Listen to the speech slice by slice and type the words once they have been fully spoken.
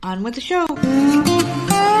On with the show.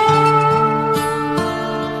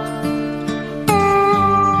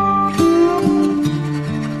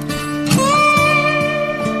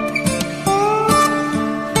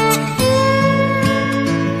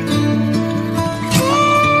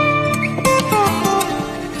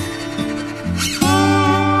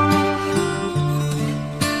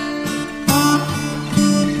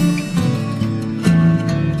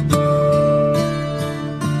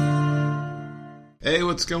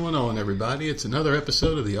 What's going on, everybody? It's another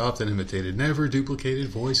episode of the often imitated, never duplicated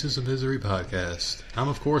Voices of Misery podcast. I'm,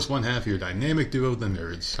 of course, one half of your dynamic duo, the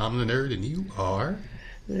nerds. I'm the nerd, and you are?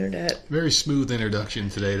 Nerdette. Very smooth introduction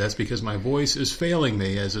today. That's because my voice is failing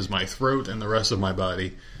me, as is my throat and the rest of my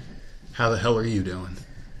body. How the hell are you doing?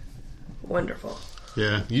 Wonderful.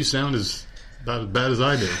 Yeah, you sound about as bad as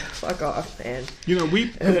I do. Fuck off, man. You know,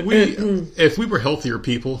 we if we were healthier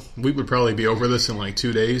people, we would probably be over this in like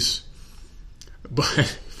 2 days. But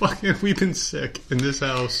fucking, we've been sick in this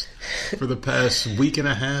house for the past week and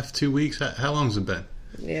a half, 2 weeks. How long has it been?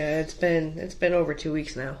 Yeah, it's been over 2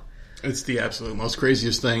 weeks now. It's the absolute most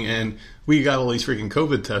craziest thing, and we got all these freaking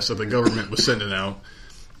COVID tests that the government was sending out.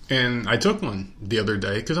 And I took one the other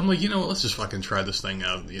day because I'm like, you know what, let's just fucking try this thing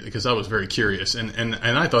out, because I was very curious, and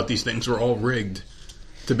I thought these things were all rigged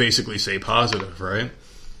to basically say positive, right?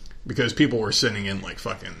 Because people were sending in like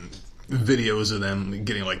fucking videos of them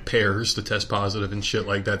getting like pears to test positive and shit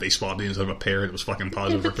like that. They swabbed it instead of a pear. It was fucking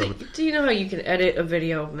positive for COVID. Do you know how you can edit a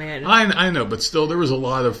video, man? I know, but still, there was a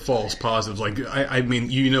lot of false positives. Like, I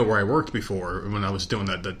mean, you know where I worked before when I was doing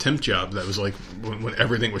the temp job. That was like when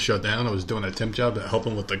everything was shut down. I was doing a temp job to help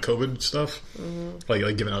them with the COVID stuff, like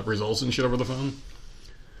giving out results and shit over the phone.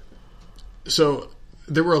 So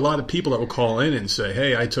there were a lot of people that would call in and say,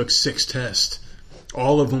 "Hey, I took 6 tests.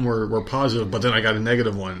 All of them were positive, but then I got a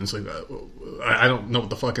negative one." It's like, I don't know what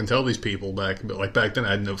to fucking tell these people back then.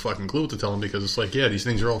 I had no fucking clue what to tell them, because it's like, yeah, these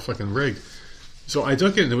things are all fucking rigged. So I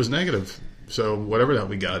took it and it was negative. So whatever that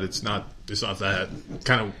we got, it's not that.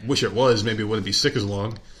 Kind of wish it was. Maybe it wouldn't be sick as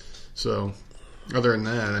long. So other than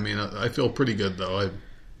that, I mean, I feel pretty good though.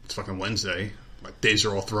 It's fucking Wednesday. My days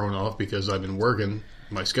are all thrown off because I've been working.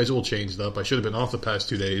 My schedule changed up. I should have been off the past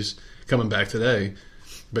 2 days, coming back today.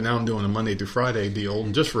 But now I'm doing a Monday through Friday deal,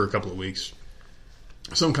 just for a couple of weeks.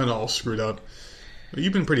 So I'm kind of all screwed up. But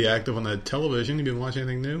you've been pretty active on that television. You been watching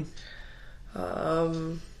anything new?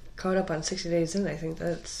 Caught up on 60 Days In. I think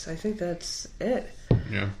that's it.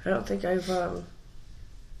 Yeah. I don't think I've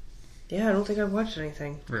watched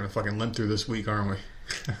anything. We're gonna fucking limp through this week, aren't we?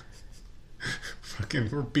 Fucking,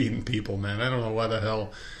 we're beating people, man. I don't know why the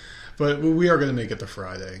hell. But we are going to make it to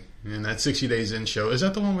Friday. And that 60 Days In show, is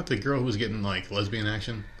that the one with the girl who was getting, like, lesbian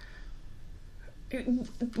action?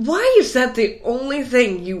 Why is that the only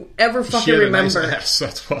thing you ever fucking remember? She had a nice ass,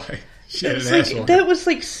 that's why. She had an ass on her. That was,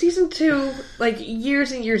 like, season 2, like,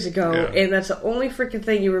 years and years ago, and that's the only freaking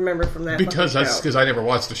thing you remember from that because fucking show. Because I never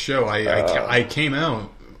watched the show. I came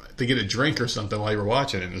out to get a drink or something while you were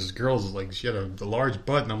watching it, and this girl was like, she had a large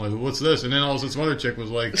butt, and I'm like, what's this? And then all of a sudden some other chick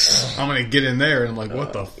was like, I'm going to get in there, and I'm like,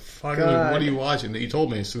 what the fuck? What are you watching? You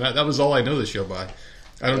told me. So that was all I know the show by.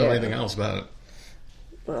 I don't know anything else about it.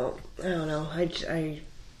 Well, I don't know. I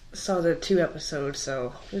saw the 2 episodes,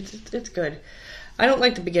 so it's good. I don't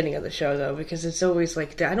like the beginning of the show, though, because it's always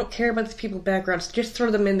like, I don't care about these people's backgrounds, just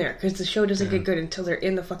throw them in there, because the show doesn't get good until they're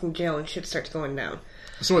in the fucking jail and shit starts going down.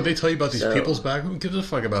 So what they tell you about these people's background? Who gives a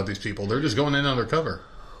fuck about these people? They're just going in undercover.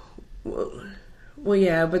 Well,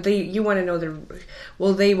 yeah, but you want to know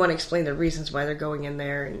they want to explain the reasons why they're going in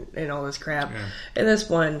there and all this crap. Yeah. And this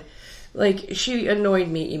one, like, she annoyed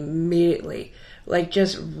me immediately. Like,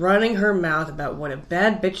 just running her mouth about what a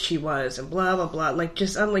bad bitch she was and blah, blah, blah. Like,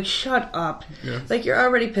 I'm like, shut up. Yeah. Like, you're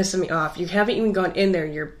already pissing me off. You haven't even gone in there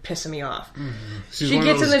and you're pissing me off. Mm-hmm. She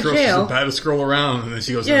gets in the jail. She's the baddest girl around, and then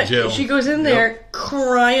she goes in jail. She goes in there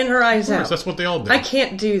crying her eyes out. That's what they all do. I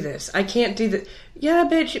can't do this. Yeah,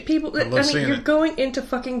 bitch, people... I mean, you're going into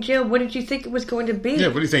fucking jail. What did you think it was going to be? Yeah,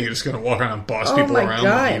 what do you think? You're just going to walk around and boss people around?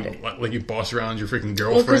 Like you boss around your freaking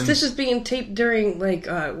girlfriends? Well, because this is being taped during, like,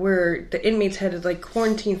 where the inmates had to, like,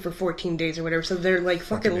 quarantine for 14 days or whatever, so they're, like,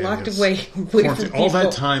 fucking locked away from people. All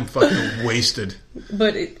that time fucking wasted.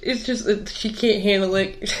 But it's just... she can't handle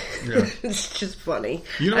it. Yeah. It's just funny.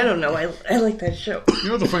 I don't know. I like that show. You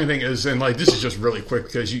know what the funny thing is? And, like, this is just really quick,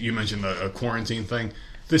 because you mentioned the quarantine thing.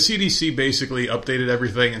 The CDC basically updated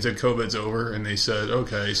everything and said COVID's over, and they said,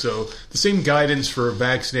 okay, so the same guidance for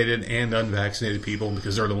vaccinated and unvaccinated people,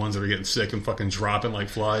 because they're the ones that are getting sick and fucking dropping like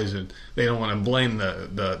flies, and they don't want to blame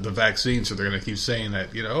the vaccine, so they're going to keep saying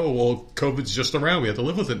that, COVID's just around, we have to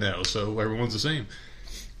live with it now, so everyone's the same.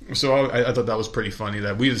 So I thought that was pretty funny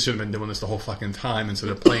that we should have been doing this the whole fucking time instead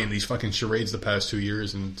of playing these fucking charades the past 2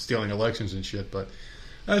 years and stealing elections and shit. But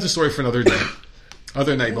that's a story for another day.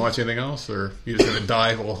 Other than that, you watch anything else, or you just gonna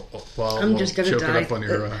die while I'm just gonna die. Up on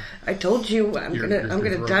your, I told you I'm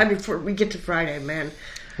gonna die before we get to Friday, man.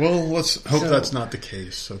 Well, let's hope that's not the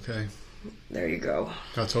case. Okay. There you go.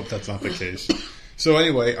 Let's hope that's not the case. So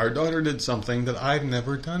anyway, our daughter did something that I've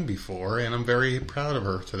never done before, and I'm very proud of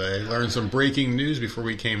her today. I learned some breaking news before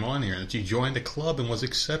we came on here, that she joined a club and was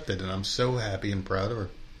accepted, and I'm so happy and proud of her.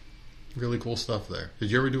 Really cool stuff there.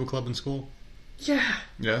 Did you ever do a club in school? Yeah.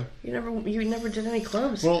 Yeah? You never did any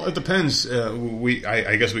clubs. Well, it depends.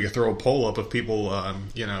 I guess we could throw a poll up if people,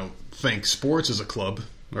 think sports is a club,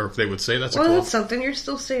 or if they would say that's a club. Well, that's something you're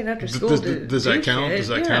still saying after school. Does that count? Shit. Does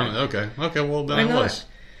that count? Okay, well, then Why I was.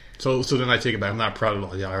 So then I take it back. I'm not proud of it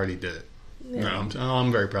all. Yeah, I already did it. Yeah. No,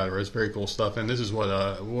 I'm very proud of her. It's very cool stuff. And this is what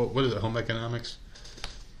is it? Home economics?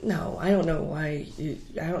 No, I don't know why.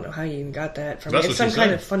 I don't know how you even got that from. That's It's some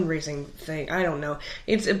kind of fundraising thing. I don't know.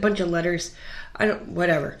 It's a bunch of letters.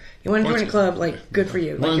 Whatever. You want to join a club? Like, good for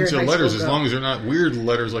you. Like, bunch of letters, as long as they're not weird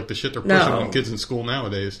letters like the shit they're pushing on kids in school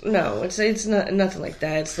nowadays. No, it's not nothing like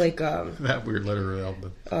that. It's like that weird letter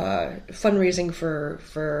album. Fundraising for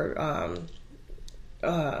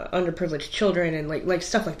underprivileged children and like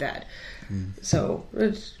stuff like that. So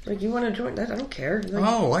it's like, you want to join that? I don't care.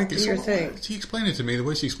 Like, do your thing. She explained it to me. The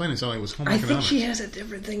way she explained it sounded like it was home economics. I think she has a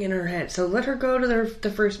different thing in her head. So let her go to the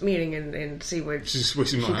first meeting and see what she's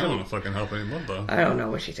wishing. I don't want to fucking help anyone though. I don't know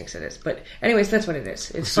what she thinks it is, but anyways, that's what it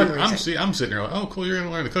is. It's fundraising. I'm sitting there like, oh cool, you're going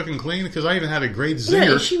to learn to cook and clean, because I even had a great zinger.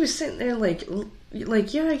 Yeah, and she was sitting there like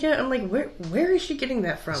yeah. I'm like, where is she getting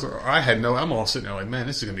that from? So I'm all sitting there like, man,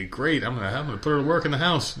 this is gonna be great. I'm gonna put her to work in the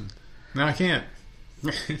house. Now I can't.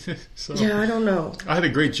 So, yeah, I don't know. I had a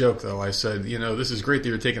great joke though. I said, this is great that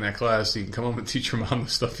you're taking that class. So you can come home and teach your mom the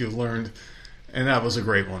stuff you learned, and that was a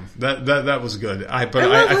great one. That was good. I felt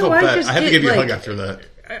bad. I had to give you a hug after that.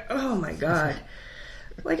 Oh my god!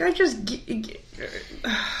 Like, I just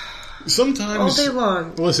sometimes all day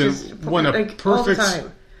long. Listen, when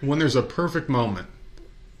there's a perfect moment,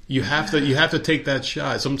 you have to take that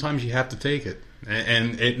shot. Sometimes you have to take it,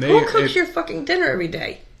 and who cooks your fucking dinner every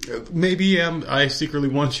day? Maybe I secretly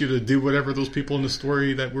want you to do whatever those people in the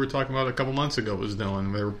story that we were talking about a couple months ago was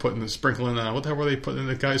doing. They were sprinkling what the hell were they putting in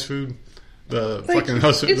the guy's food? The fucking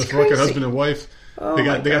husband and wife. Oh, they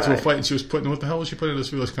got to a fight and she was putting, what the hell was she putting in this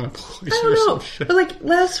food? That's kind of poison. I don't know. But like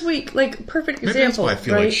last week, like perfect example. Maybe that's why I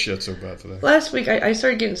feel like shit so bad today. Last week I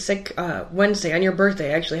started getting sick Wednesday on your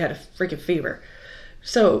birthday. I actually had a freaking fever.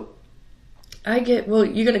 So I get, well,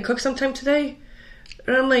 you gonna cook sometime today?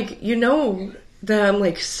 And I'm like, that I'm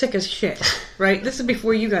like sick as shit, right? This is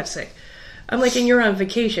before you got sick. I'm like, and you're on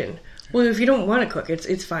vacation. Well, if you don't want to cook,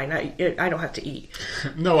 it's fine. I don't have to eat.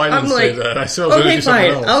 No, I didn't say that. I said I was okay, going to do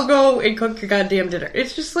something else. I'll go and cook your goddamn dinner.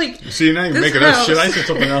 It's just like, see, now you're making up shit. I said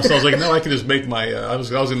something else. I was like, no, I could just make my. I was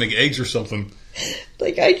going to make eggs or something.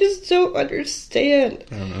 Like, I just don't understand.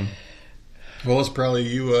 I don't know. Well, it's probably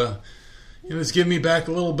you. It's giving me back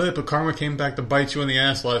a little bit, but karma came back to bite you in the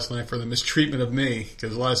ass last night for the mistreatment of me.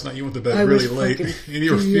 Because last night you went to bed really late and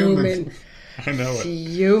you were fuming. I know it.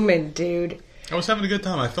 Fuming, dude. I was having a good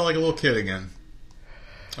time. I felt like a little kid again.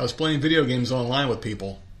 I was playing video games online with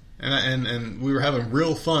people, and we were having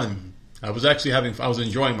real fun. I was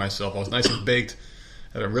enjoying myself. I was nice and baked.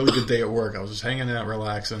 Had a really good day at work. I was just hanging out,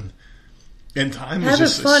 relaxing. And time was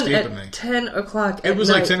just escaping me. 10 o'clock at It was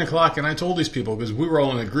night. like 10 o'clock, and I told these people, because we were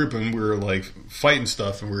all in a group, and we were like fighting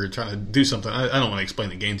stuff, and we were trying to do something. I don't want to explain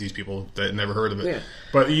the game to these people that never heard of it. Yeah.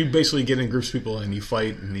 But you basically get in groups of people, and you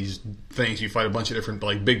fight, and these things, you fight a bunch of different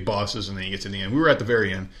like big bosses, and then you get to the end. We were at the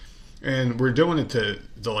very end, and we're doing it to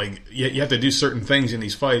like, you have to do certain things in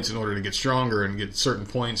these fights in order to get stronger and get certain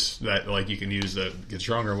points that like you can use to get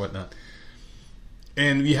stronger and whatnot.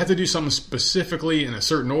 And you have to do something specifically in a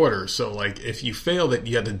certain order. So, like, if you failed it,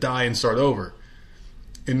 you had to die and start over.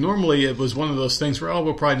 And normally it was one of those things where,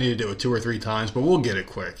 we'll probably need to do it 2 or 3 times, but we'll get it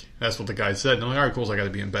quick. That's what the guy said. And I'm like, all right, cool, so I got to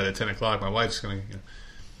be in bed at 10 o'clock. My wife's going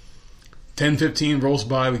to... 10:15 rolls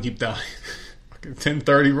by, we keep dying.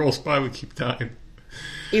 10:30 rolls by, we keep dying.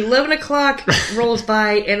 11 o'clock rolls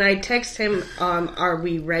by, and I text him, are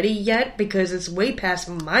we ready yet? Because it's way past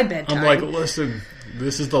my bedtime. I'm like, listen...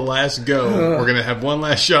 This is the last go. We're going to have one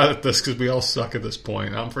last shot at this because we all suck at this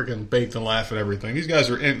point. I'm freaking baked and laughing at everything. These guys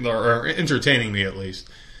are entertaining me at least.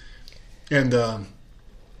 And,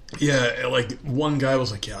 like one guy was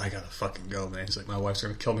like, I got to fucking go, man. He's like, my wife's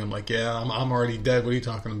going to kill me. I'm like, yeah, I'm already dead. What are you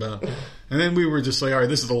talking about? And then we were just like, all right,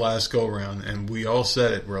 this is the last go around. And we all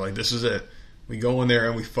said it. We're like, this is it. We go in there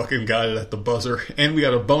and we fucking got it at the buzzer. And we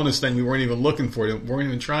got a bonus thing we weren't even looking for. We weren't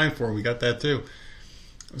even trying for. We got that too.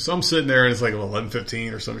 So I'm sitting there and it's like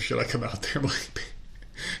 11:15 or some shit. I come out there, I'm like,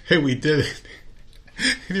 hey, we did it.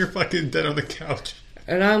 And you're fucking dead on the couch.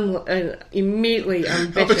 And immediately I'm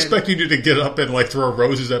bitching. I'm expecting you to get up and like throw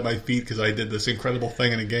roses at my feet because I did this incredible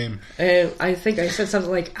thing in a game. And I think I said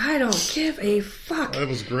something like, I don't give a fuck. That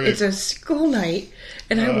was great. It's a school night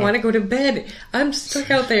and I want to go to bed. I'm stuck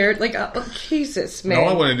out there like, oh, Jesus, man. All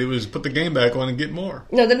I want to do is put the game back on and get more.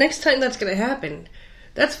 No, the next time that's going to happen,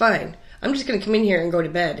 that's fine. I'm just going to come in here and go to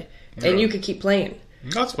bed. And you could keep playing.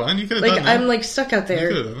 That's fine. You could have done that. I'm like stuck out there.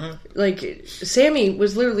 You could have done that. Like, Sammy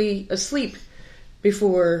was literally asleep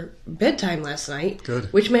before bedtime last night.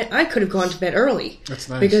 Good. Which meant I could have gone to bed early. That's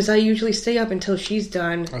nice. Because I usually stay up until she's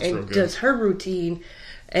done and does her routine.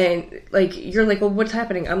 And, like, you're like, well, what's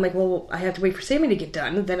happening? I'm like, well, I have to wait for Sammy to get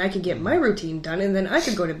done. Then I can get my routine done, and then I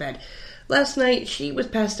could go to bed. Last night, she was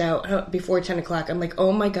passed out before 10 o'clock. I'm like,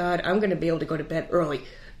 oh my God, I'm going to be able to go to bed early.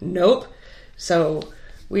 Nope. So,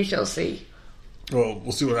 we shall see. Well,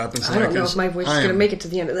 we'll see what happens tonight. I don't know if my voice is going to make it to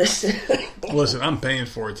the end of this. Listen, I'm paying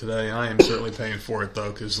for it today. I am certainly paying for it,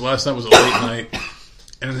 though, because last night was a late night.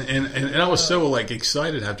 And I was so, like,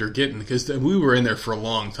 excited after getting, because we were in there for a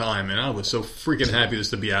long time, and I was so freaking happy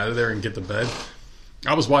just to be out of there and get to bed.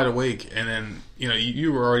 I was wide awake, and then,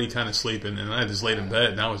 you were already kind of sleeping, and I just laid in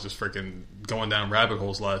bed, and I was just freaking going down rabbit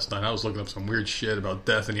holes last night. I was looking up some weird shit about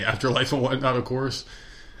death and the afterlife and whatnot, of course.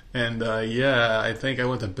 And, I think I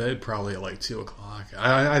went to bed probably at like 2 o'clock.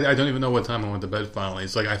 I don't even know what time I went to bed finally.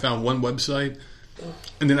 It's like I found one website,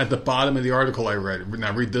 and then at the bottom of the article I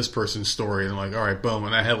read this person's story, and I'm like, all right, boom.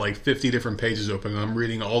 And I had like 50 different pages open, and I'm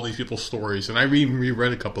reading all these people's stories. And I even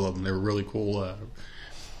reread a couple of them. They were really cool,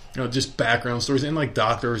 just background stories, and like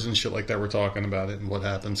doctors and shit like that were talking about it and what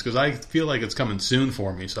happens. Because I feel like it's coming soon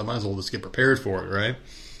for me, so I might as well just get prepared for it, right?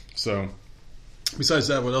 So, besides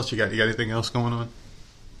that, what else you got? You got anything else going on?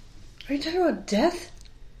 Are you talking about death?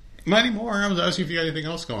 Not anymore. I was asking if you got anything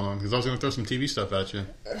else going on, because I was going to throw some TV stuff at you.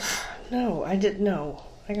 No, I didn't. No,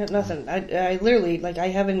 I got nothing. I literally, I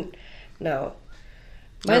haven't. No,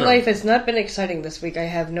 my life has not been exciting this week. I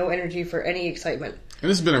have no energy for any excitement. And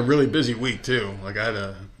this has been a really busy week too. Like I had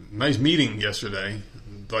a nice meeting yesterday,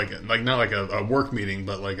 like not like a work meeting,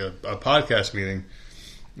 but like a podcast meeting.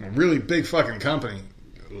 A really big fucking company.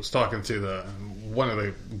 I was talking to one of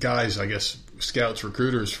the guys, I guess, scouts,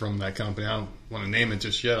 recruiters from that company. I don't want to name it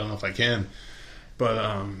just yet. I don't know if I can.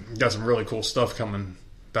 But got some really cool stuff coming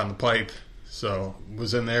down the pipe. So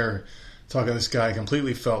was in there talking to this guy.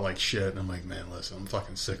 Completely felt like shit. And I'm like, man, listen, I'm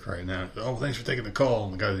fucking sick right now. Oh, thanks for taking the call.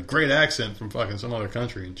 And the guy had a great accent from fucking some other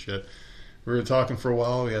country and shit. We were talking for a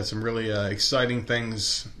while. We had some really exciting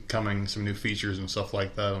things coming, some new features and stuff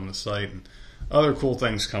like that on the site. And other cool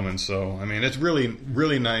things coming. So, I mean, it's really,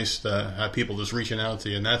 really nice to have people just reaching out to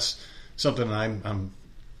you. And that's something I'm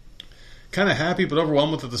kind of happy but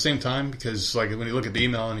overwhelmed with at the same time, because like when you look at the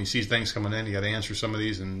email and you see things coming in, you got to answer some of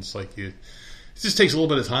these, and it's like it just takes a little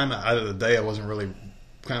bit of time out of the day. I wasn't really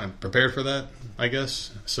kind of prepared for that, I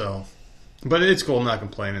guess. So, but it's cool. I'm not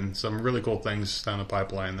complaining. Some really cool things down the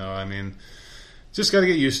pipeline, though. I mean, just got to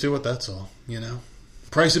get used to it. That's all.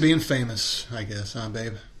 Price of being famous, I guess, huh,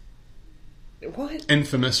 babe? What?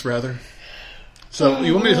 Infamous, rather. So,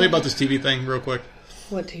 you want me to tell you about this TV thing real quick?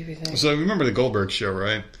 What TV thing? So, remember the Goldberg show,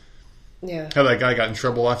 right? Yeah. How that guy got in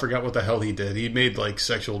trouble. I forgot what the hell he did. He made, like,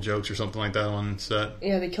 sexual jokes or something like that on set.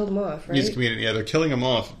 Yeah, they killed him off, right? He's a comedian. Yeah, they're killing him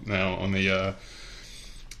off now on the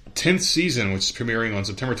 10th season, which is premiering on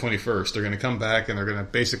September 21st. They're going to come back, and they're going to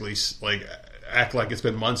basically, like, act like it's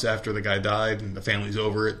been months after the guy died, and the family's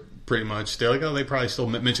over it, pretty much. They're like, oh, they probably still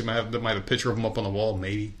mention they might have a picture of him up on the wall,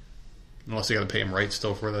 maybe. Unless they got to pay him right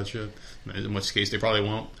still for that shit. In which case, they probably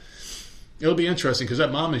won't. It'll be interesting because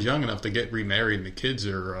that mom is young enough to get remarried, and the kids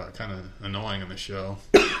are kind of annoying in the show.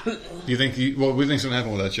 Do you think? What do you think's going to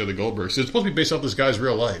happen with that show, The Goldbergs? So it's supposed to be based off this guy's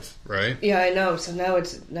real life, right? Yeah, I know. So now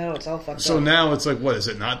it's all fucked up. So now it's like, what is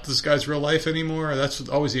it? Not this guy's real life anymore? That's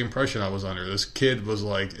always the impression I was under. This kid was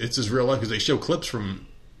like, it's his real life because they show clips from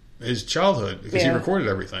his childhood because he recorded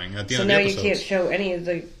everything at the end of the episodes. So now you can't show any of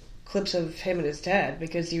the clips of him and his dad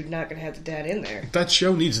because you're not going to have the dad in there. That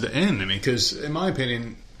show needs to end. I mean, because in my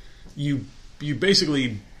opinion, you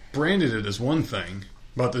basically branded it as one thing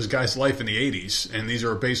about this guy's life in the 80s, and these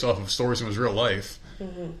are based off of stories from his real life.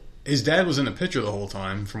 Mm-hmm. His dad was in the picture the whole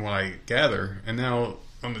time, from what I gather, and now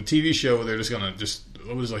on the TV show, they're just going to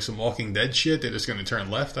it was like some Walking Dead shit, they're just going to turn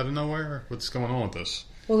left out of nowhere? What's going on with this?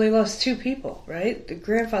 Well, they lost two people, right? The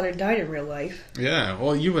grandfather died in real life. Yeah,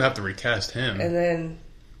 well, you would have to recast him. And then...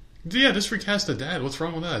 Yeah, just recast the dad. What's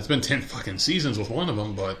wrong with that? It's been 10 fucking seasons with one of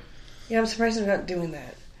them, but... Yeah, I'm surprised they're not doing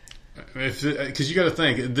that. Because you got to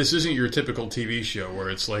think, this isn't your typical TV show where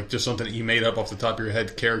it's like just something that you made up off the top of your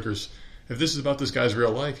head, characters. If this is about this guy's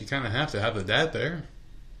real life, you kind of have to have the dad there.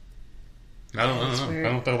 I don't know. I don't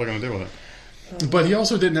know what they're going to do with it. But he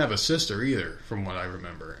also didn't have a sister either, from what I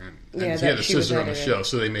remember. And he had a sister on the show,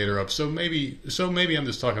 so they made her up. So maybe I'm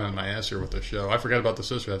just talking on my ass here with the show. I forgot about the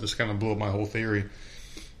sister. That just kind of blew up my whole theory.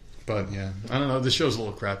 But yeah, I don't know. The show's a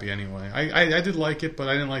little crappy anyway. I did like it, but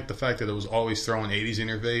I didn't like the fact that it was always throwing 80s in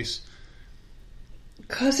your face.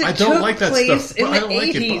 Because I don't like that stuff. I don't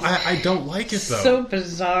like it. I don't like it though. So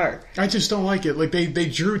bizarre. I just don't like it. Like they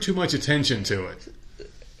drew too much attention to it.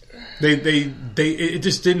 It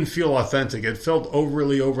just didn't feel authentic. It felt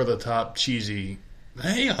overly over the top, cheesy.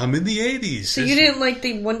 Hey, I'm in the 80s. So you didn't like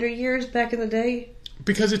the Wonder Years back in the day?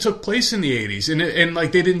 Because it took place in the 80s, and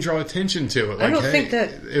like they didn't draw attention to it. Like, I don't think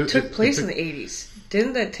that took place in the 80s.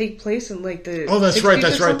 Didn't that take place in like the? Oh, that's right.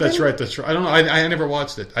 That's right. I don't know. I never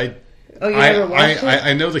watched it. You never watched it?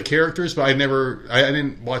 I know the characters, but I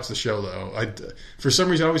didn't watch the show though. For some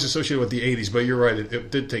reason I always associated with the 80s, but you're right. It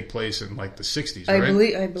did take place in like the 60s. Right?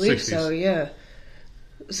 I believe 60s. So. Yeah.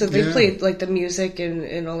 So they played like the music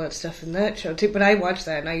and all that stuff in that show too. But I watched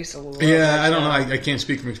that and I used to love that I don't know. I can't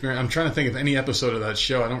speak from experience. I'm trying to think of any episode of that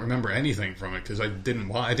show. I don't remember anything from it because I didn't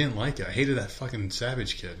like it. I hated that fucking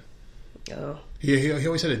Savage kid. Oh. He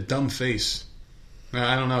always had a dumb face.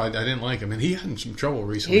 I don't know. I didn't like him, and he got in some trouble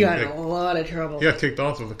recently. He got in a lot of trouble. He got kicked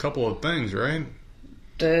off of a couple of things, right?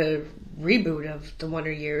 The reboot of the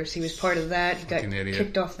Wonder Years. He was part of that. He got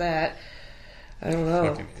kicked off that. I don't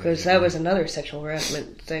know, because that was another sexual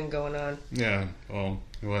harassment thing going on. Yeah, well,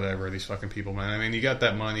 whatever. These fucking people, man. I mean, you got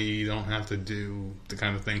that money. You don't have to do the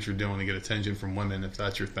kind of things you're doing to get attention from women if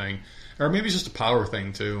that's your thing. Or maybe it's just a power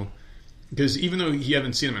thing, too. Because even though you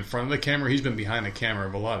haven't seen him in front of the camera, he's been behind the camera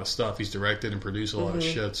of a lot of stuff. He's directed and produced a lot of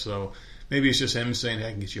shit. So maybe it's just him saying, hey,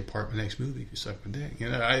 I can get you a part in my next movie if you suck my dick. You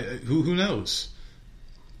know, who knows?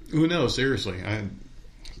 Who knows? Seriously.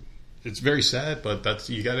 It's very sad, but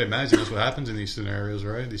you got to imagine that's what happens in these scenarios,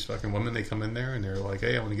 right? These fucking women, they come in there and they're like,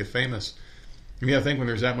 hey, I want to get famous. You got to think when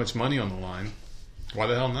there's that much money on the line, why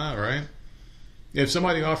the hell not, right? If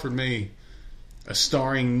somebody offered me a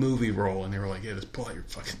starring movie role and they were like, yeah, just pull out your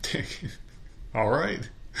fucking dick. All right.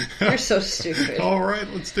 You're so stupid. All right,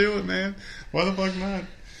 let's do it, man. Why the fuck not?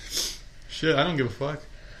 Shit, I don't give a fuck.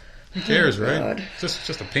 Who cares, right?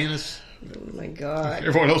 Just a penis. Oh my god.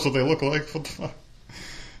 Everyone knows what they look like. What the fuck?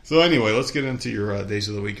 So anyway, let's get into your days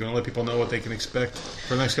of the week. You want to let people know what they can expect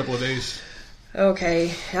for the next couple of days?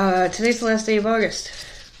 Okay. Today's the last day of August.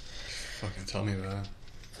 Fucking tell me that.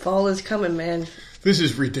 Fall is coming, man. This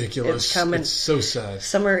is ridiculous. It's coming. It's so sad.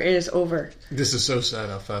 Summer is over. This is so sad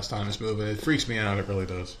how fast time is moving. It freaks me out. It really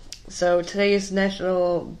does. So today is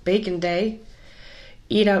National Bacon Day,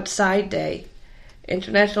 Eat Outside Day,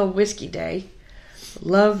 International Whiskey Day,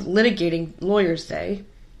 Love Litigating Lawyers Day,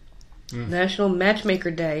 National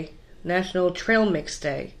Matchmaker Day, National Trail Mix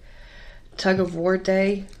Day, Tug of War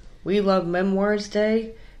Day, We Love Memoirs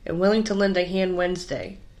Day, and Willing to Lend a Hand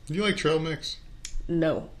Wednesday. Do you like trail mix?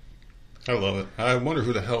 No. I love it. I wonder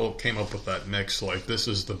who the hell came up with that mix. Like, this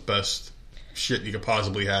is the best shit you could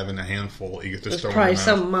possibly have in a handful. You get to throw probably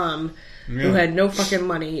some mom who had no fucking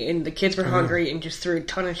money and the kids were hungry and just threw a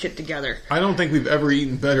ton of shit together. I don't think we've ever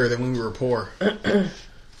eaten better than when we were poor.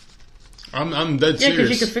 I'm dead serious. Yeah, because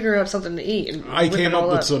you could figure out something to eat. And I came up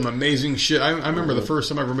with some amazing shit. I remember the first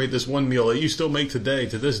time I ever made this one meal that you still make today.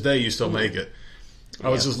 To this day, you still make it. I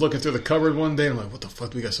was just looking through the cupboard one day and I'm like, what the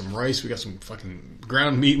fuck? We got some rice, we got some fucking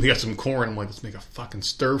ground meat, we got some corn. I'm like, let's make a fucking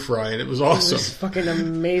stir fry. And it was awesome. It was fucking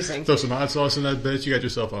amazing. Throw some hot sauce in that bitch. You got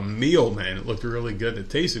yourself a meal, man. It looked really good. It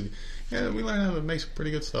tasted. Yeah, we learned how to make some pretty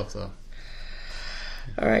good stuff, though.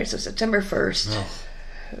 Alright, so September 1st.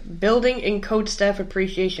 Building and Code Staff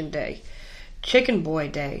Appreciation Day. Chicken Boy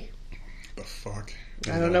Day. The fuck?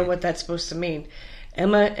 I don't know what that's supposed to mean.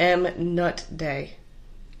 Emma M. Nut Day.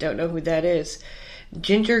 Don't know who that is.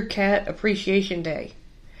 Ginger Cat Appreciation Day,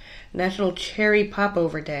 National Cherry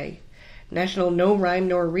Popover Day, National No Rhyme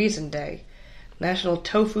Nor Reason Day, National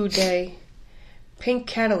Tofu Day, Pink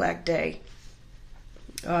Cadillac Day.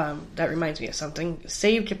 That reminds me of something.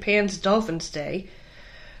 Save Japan's Dolphins Day,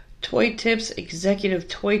 Toy Tips Executive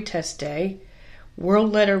Toy Test Day,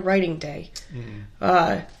 World Letter Writing Day.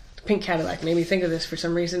 Pink Cadillac made me think of this for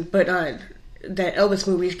some reason, but that Elvis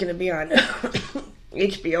movie is going to be on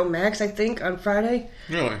HBO Max, I think, on Friday.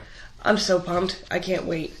 Really? I'm so pumped. I can't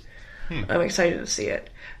wait. I'm excited to see it.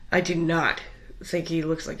 I do not think he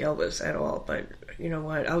looks like Elvis at all, but you know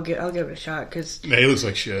what? I'll give it a shot because he looks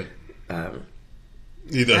like shit.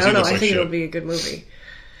 He does. I don't know. I think it'll be a good movie.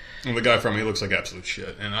 And the guy from he looks like absolute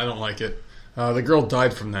shit, and I don't like it. The girl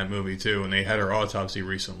died from that movie too, and they had her autopsy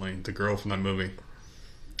recently. The girl from that movie.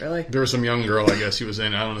 Really? There was some young girl, I guess she was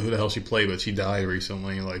in. I don't know who the hell she played, but she died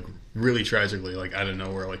recently, like really tragically, like out of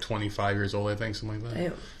nowhere, like 25 years old, I think, something like that.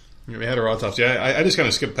 Damn. Yeah, they had her autopsy. I just kind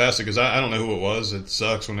of skipped past it because I don't know who it was. It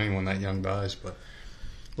sucks when anyone that young dies, but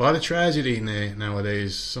a lot of tragedy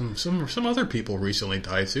nowadays. Some other people recently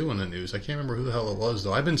died too in the news. I can't remember who the hell it was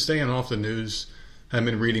though. I've been staying off the news. I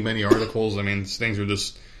haven't been reading many articles. I mean, things are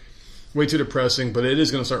just way too depressing, but it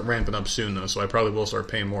is going to start ramping up soon, though, so I probably will start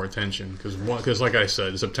paying more attention. Because like I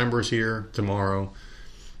said, September's here tomorrow.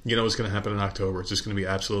 You know what's going to happen in October. It's just going to be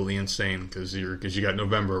absolutely insane because you got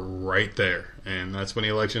November right there. And that's when the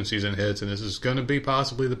election season hits, and this is going to be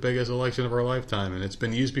possibly the biggest election of our lifetime. And it's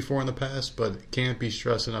been used before in the past, but it can't be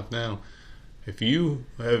stressed enough now. If you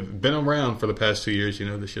have been around for the past 2 years, you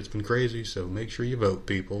know this shit's been crazy, so make sure you vote,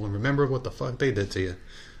 people. And remember what the fuck they did to you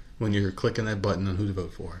when you're clicking that button on who to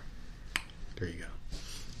vote for. There you go.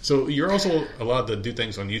 So you're also allowed to do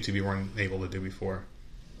things on YouTube you weren't able to do before.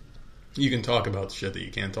 You can talk about shit that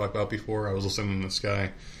you can't talk about before. I was listening to this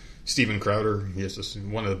guy, Steven Crowder. He has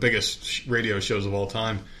one of the biggest radio shows of all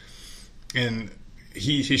time. And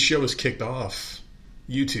his show was kicked off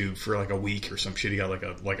YouTube for like a week or some shit. He got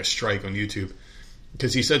like a strike on YouTube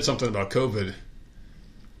because he said something about COVID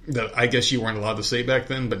that I guess you weren't allowed to say back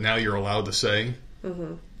then, but now you're allowed to say.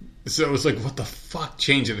 Mm-hmm. So it was like, what the fuck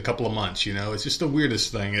changed in a couple of months, you know? It's just the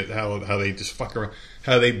weirdest thing, how they just fuck around,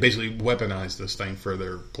 how they basically weaponize this thing for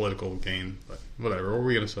their political gain. But whatever, what were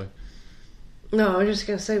we going to say? No, I was just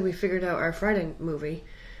going to say we figured out our Friday movie.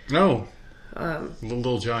 No.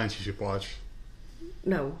 Little Giants you should watch.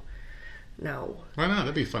 No. Why not?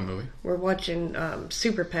 That'd be a fun movie. We're watching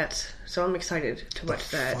Super Pets, so I'm excited to watch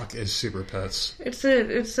that. What the fuck is Super Pets? It's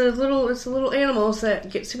a little animals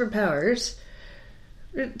that get superpowers.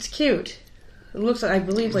 It's cute. It looks like, I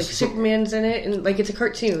believe, like Superman's in it, and like it's a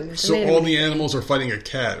cartoon. So all the animals are fighting a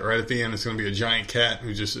cat. Right at the end, it's going to be a giant cat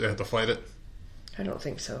who just have to fight it. I don't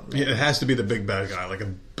think so. Yeah, it has to be the big bad guy,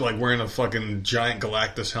 like wearing a fucking giant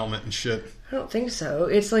Galactus helmet and shit. I don't think so.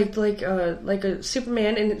 It's like a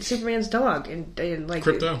Superman and Superman's dog and like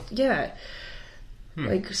Crypto. Yeah.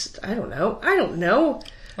 Like I don't know.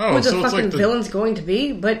 Oh, what the so fucking it's like villain's going to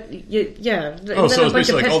be, but yeah. Oh, so it's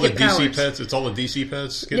basically like all the DC powers. pets. It's all the DC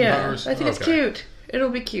pets getting powers. I think it's cute. It'll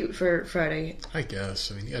be cute for Friday. I guess.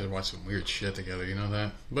 I mean, you guys watch some weird shit together. You know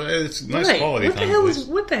that, but it's nice quality what time.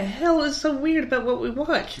 What the hell is so weird about what we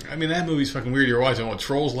watch? I mean, that movie's fucking weird. You're watching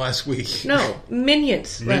Trolls last week? No,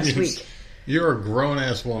 Minions last week. You're a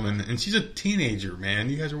grown-ass woman, and she's a teenager, man.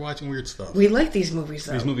 You guys are watching weird stuff. We like these movies,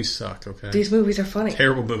 though. These movies suck, okay? These movies are funny.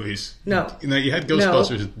 Terrible movies. No. You had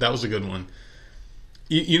Ghostbusters. No. That was a good one.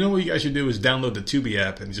 You know what you guys should do is download the Tubi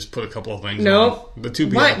app and just put a couple of things on. The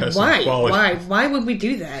Tubi app has some quality. Why would we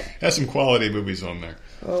do that? Has some quality movies on there.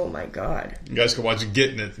 Oh, my God. You guys can watch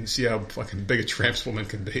Getting It and see how fucking big a tramps woman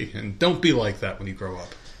can be. And don't be like that when you grow up.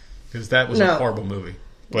 Because that was a horrible movie.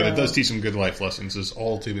 But it does teach some good life lessons, as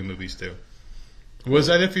all Tubi movies do. Was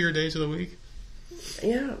that it for your days of the week?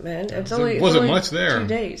 Yeah, man. Wasn't much there. 2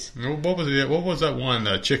 days. What was that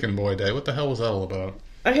one Chicken Boy Day? What the hell was that all about?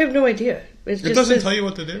 I have no idea. It doesn't tell you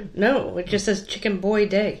what to do? No, it just says Chicken Boy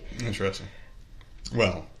Day. Interesting.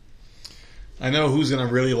 Well, I know who's going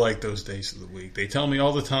to really like those days of the week. They tell me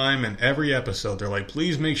all the time in every episode. They're like,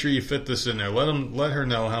 please make sure you fit this in there. Let her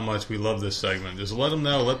know how much we love this segment. Just let them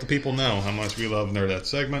know. Let the people know how much we love Nerdette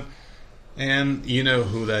segment. And you know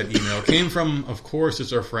who that email came from. Of course,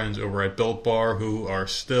 it's our friends over at Built Bar who are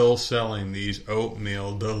still selling these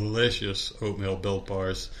delicious oatmeal Built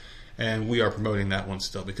Bars. And we are promoting that one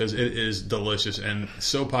still because it is delicious and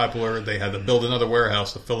so popular. They had to build another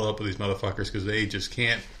warehouse to fill it up with these motherfuckers because they just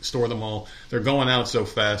can't store them all. They're going out so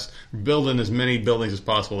fast. Building as many buildings as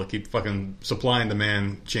possible to keep fucking supply and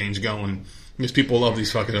demand change going. Because people love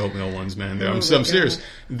these fucking oatmeal ones, man. I'm serious.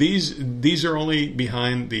 These are only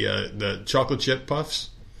behind the chocolate chip puffs,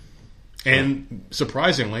 and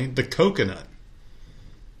surprisingly, the coconut.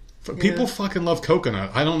 People fucking love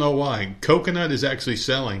coconut. I don't know why. Coconut is actually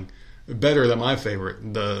selling better than my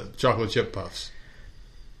favorite, the chocolate chip puffs.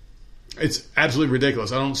 It's absolutely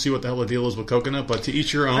ridiculous. I don't see what the hell the deal is with coconut, but to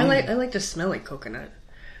each your own. I like to smell like coconut.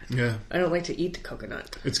 Yeah. I don't like to eat the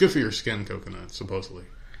coconut. It's good for your skin, coconut, supposedly.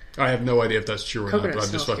 I have no idea if that's true or not, but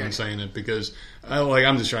I'm just fucking saying it because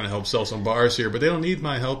I'm just trying to help sell some bars here, but they don't need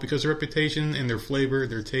my help because their reputation and their flavor,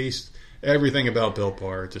 their taste, everything about Built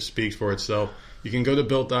Bar just speaks for itself. You can go to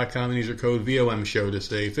Built.com and use your code VOMSHOW to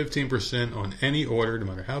save 15% on any order, no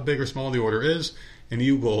matter how big or small the order is, and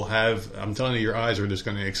you will have, I'm telling you, your eyes are just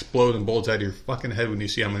going to explode and bulge out of your fucking head when you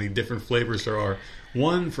see how many different flavors there are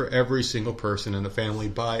One for every single person in the family.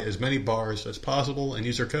 Buy as many bars as possible and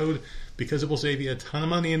use our code because it will save you a ton of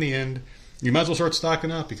money in the end. You might as well start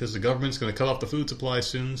stocking up because the government's going to cut off the food supply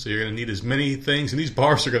soon, so you're going to need as many things, and these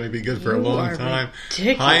bars are going to be good for a long time.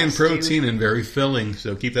 High in protein and very filling,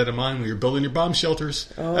 so keep that in mind when you're building your bomb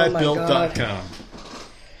shelters at built.com.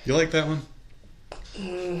 You like that one?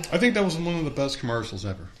 I think that was one of the best commercials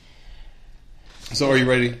ever. So are you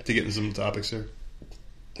ready to get into some topics here?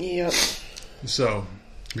 Yep. So,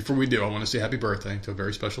 before we do, I want to say happy birthday to a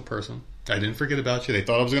very special person. I didn't forget about you. They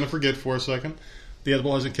thought I was going to forget for a second. The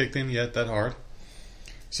edible hasn't kicked in yet that hard.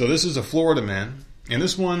 So this is a Florida man. And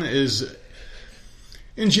this one is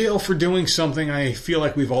in jail for doing something I feel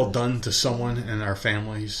like we've all done to someone in our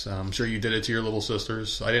families. I'm sure you did it to your little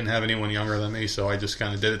sisters. I didn't have anyone younger than me, so I just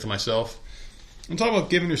kind of did it to myself. I'm talking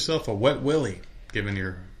about giving yourself a wet willy. Giving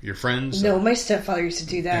your friends. No, my stepfather used to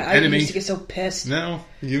do that. I used to get so pissed. No?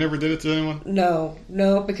 You never did it to anyone? No,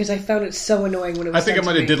 because I found it so annoying when it was I think I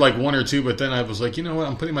might have did like one or two, but then I was like, you know what?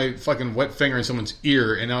 I'm putting my fucking wet finger in someone's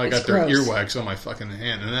ear, and now I got their earwax on my fucking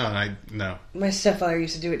hand. And no. My stepfather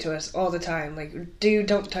used to do it to us all the time. Like, dude,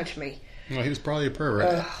 don't touch me. Well, he was probably a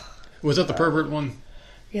pervert. Was that the pervert one?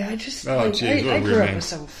 Yeah, I just... Oh, jeez, I grew up with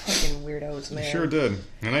some fucking weirdos, man. You sure did.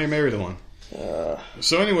 And now you're married to one.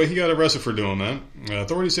 So anyway, he got arrested for doing that.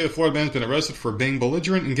 Authorities say the Florida man's been arrested for being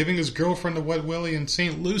belligerent and giving his girlfriend a wet willy in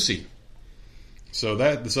St. Lucie. So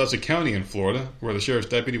that's a county in Florida where the sheriff's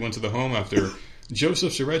deputy went to the home after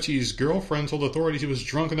Joseph Cirecci's girlfriend told authorities he was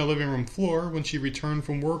drunk on the living room floor when she returned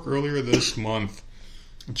from work earlier this month.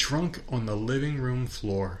 Drunk on the living room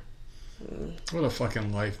floor. What a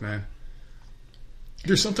fucking life, man.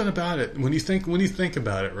 There's something about it when you think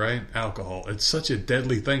about it, right? Alcohol. It's such a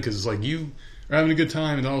deadly thing because it's like you are having a good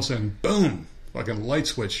time and all of a sudden, boom, fucking light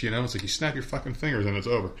switch. It's like you snap your fucking fingers and it's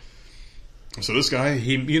over. So this guy,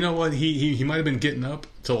 you know what? He might have been getting up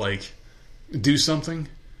to like do something.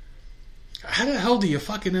 How the hell do you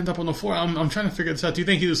fucking end up on the floor? I'm trying to figure this out. Do you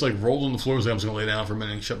think he just like rolled on the floor and was like, I'm just gonna lay down for a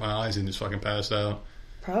minute and shut my eyes and just fucking passed out?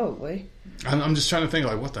 Probably. I'm just trying to think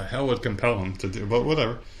like what the hell would compel him to do, but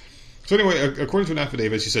whatever. So anyway, according to an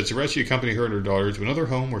affidavit, she said Cirecci accompanied her and her daughter to another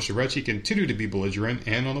home where Cirecci continued to be belligerent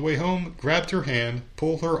and on the way home grabbed her hand,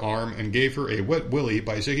 pulled her arm, and gave her a wet willy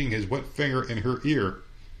by sticking his wet finger in her ear.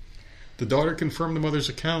 The daughter confirmed the mother's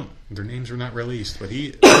account. Their names were not released, but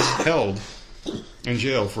he is held in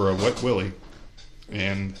jail for a wet willy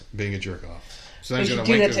and being a jerk-off. So they should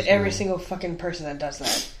do that to every single fucking person that does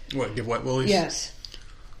that. What, give wet willies? Yes.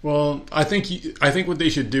 Well, I think what they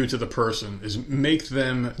should do to the person is make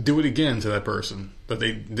them do it again to that person that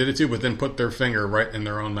they did it to, but then put their finger right in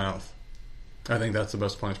their own mouth. I think that's the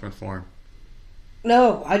best punishment for him.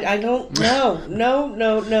 No, I don't.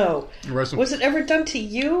 No. Was it ever done to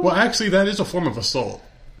you? Well, actually, that is a form of assault.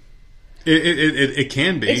 It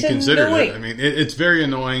can be considered. I mean, it's very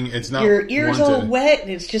annoying. It's not your ears wanted. all wet,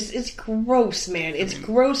 and it's gross, man. It's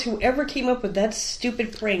gross. Whoever came up with that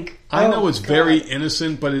stupid prank. I know it's very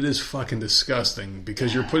innocent, but it is fucking disgusting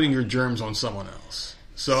because you're putting your germs on someone else.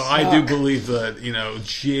 So I do believe that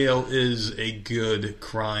jail is a good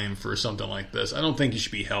crime for something like this. I don't think you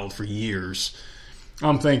should be held for years.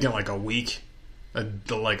 I'm thinking like a week.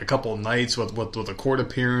 Like a couple of nights with a court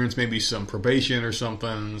appearance, maybe some probation or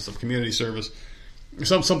something, some community service,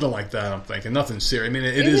 something like that. I'm thinking nothing serious. I mean,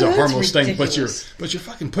 it is a harmless thing, but you're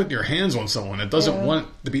fucking putting your hands on someone that doesn't want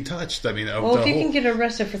to be touched. I mean, well, if you can get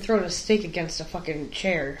arrested for throwing a steak against a fucking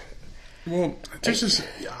chair. Well,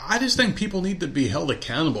 I just think people need to be held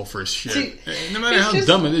accountable for shit. No matter how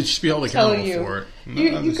dumb it is, just be held accountable for it.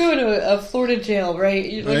 You go to a Florida jail,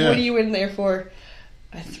 right? What are you in there for?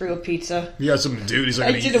 I threw a pizza. You got some dude. He's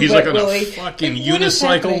like on a fucking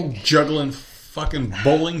unicycle juggling fucking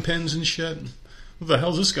bowling pins and shit. What the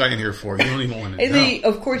hell's this guy in here for? You don't even want to know. And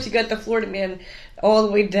of course, you got the Florida man all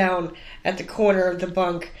the way down at the corner of the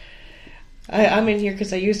bunk. I'm in here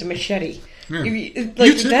because I used a machete. Yeah.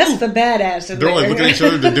 That's the badass. They're like looking at each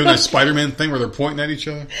other. They're doing that Spider-Man thing where they're pointing at each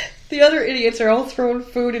other. The other idiots are all throwing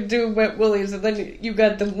food and doing wet willies, and then you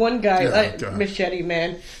got the one guy, machete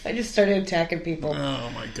man. I just started attacking people. Oh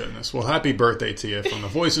my goodness! Well, happy birthday to you from the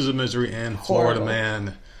Voices of Misery and Florida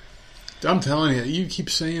Man. I'm telling you, you keep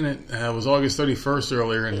saying it. It was August 31st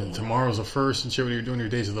earlier, and tomorrow's the 1st, and shit. When you're doing your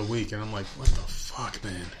days of the week, and I'm like, what the fuck,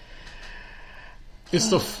 man?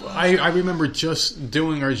 It's I remember just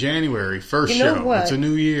doing our January first show. What? It's a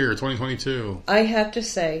new year, 2022. I have to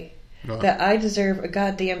say that I deserve a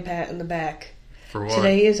goddamn pat in the back. For what?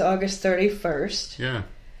 Today is August 31st. Yeah.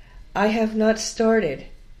 I have not started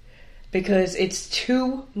because it's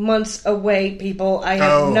 2 months away, people. I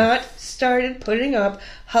have not started putting up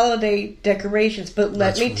holiday decorations. But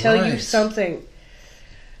let me tell you something.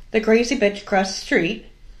 the crazy bitch across the street,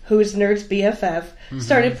 who is Nerd's BFF,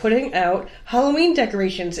 started putting out Halloween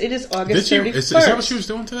decorations. It is August 31st. Is that what she was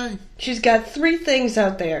doing today? She's got 3 things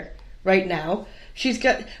out there right now. She's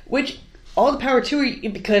got, which, all the power to her,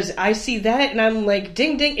 because I see that and I'm like,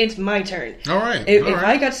 ding ding, it's my turn. All right. If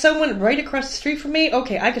I got someone right across the street from me,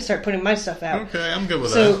 okay, I can start putting my stuff out. Okay, I'm good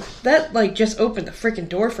with that. So that, like, just opened the freaking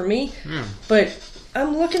door for me. Yeah. But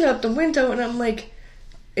I'm looking out the window and I'm like,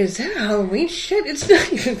 is that Halloween shit? It's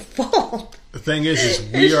not even fall. The thing is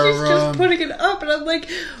she's just putting it up, and I'm like,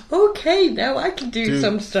 okay, now I can do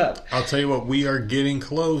some stuff. I'll tell you what, we are getting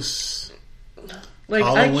close. Like,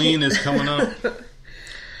 Halloween is coming up.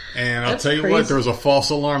 And I'll tell you what, there was a false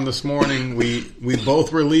alarm this morning. We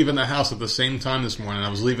both were leaving the house at the same time this morning. I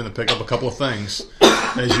was leaving to pick up a couple of things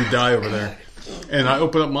as you die over there. And I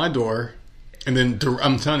open up my door, and then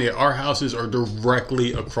I'm telling you, our houses are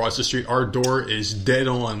directly across the street. Our door is dead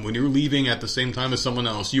on. When you're leaving at the same time as someone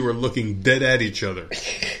else, you are looking dead at each other.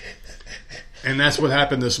 And that's what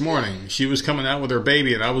happened this morning. She was coming out with her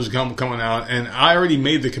baby, and I was coming out, and I already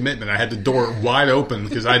made the commitment. I had the door wide open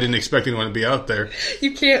because I didn't expect anyone to be out there.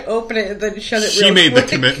 You can't open it and then shut it She real made quick.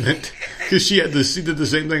 the commitment because she did the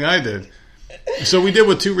same thing I did. So we did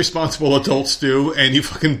what 2 responsible adults do, and you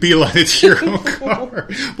fucking beeline it to your own car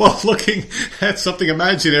while looking at something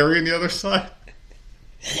imaginary on the other side.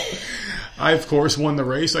 I, of course, won the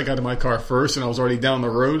race. I got in my car first, and I was already down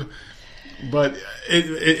the road. But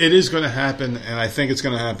it is going to happen, and I think it's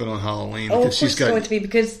going to happen on Halloween. Oh, of course it's going to be,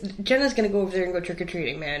 because Jenna's going to go over there and go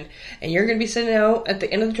trick-or-treating, man. And you're going to be sitting out at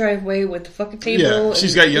the end of the driveway with the fucking table. Yeah,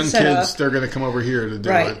 she's got young kids. They're going to come over here to do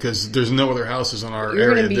it, because there's no other houses in our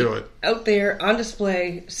area to do it. Out there on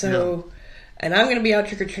display, so... Yeah. And I'm going to be out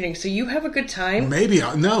trick-or-treating, so you have a good time. Maybe.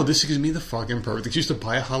 No, this gives me the fucking perfect excuse to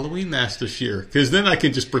buy a Halloween mask this year, because then I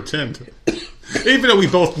can just pretend. Even though we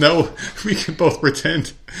both know, we can both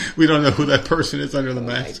pretend we don't know who that person is under the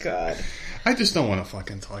mask. Oh, my God. I just don't want to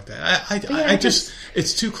fucking talk that.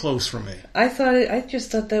 It's too close for me. I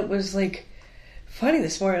just thought that was, like, funny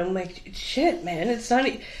this morning. I'm like, shit, man,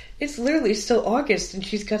 it's literally still August, and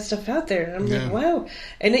she's got stuff out there. And I'm like, wow.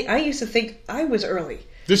 And I used to think I was early.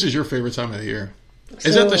 This is your favorite time of the year.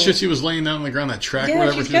 Is that the shit she was laying down on the ground, that track, yeah,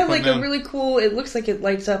 whatever? She's got like a really cool, it looks like it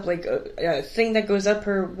lights up like a thing that goes up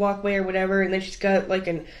her walkway or whatever, and then she's got like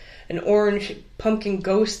an orange pumpkin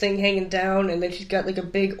ghost thing hanging down, and then she's got like a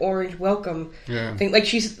big orange welcome thing. Like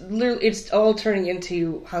she's literally, it's all turning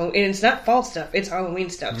into Halloween, and it's not fall stuff, it's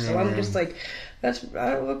Halloween stuff. So I'm just like, that's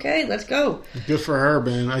okay, let's go. Good for her,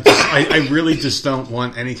 man. I really just don't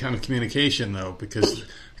want any kind of communication though,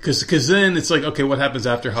 because then it's like, okay, what happens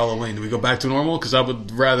after Halloween? Do we go back to normal? Because I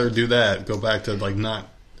would rather do that. Go back to like no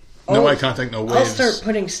eye contact, no waves. I'll start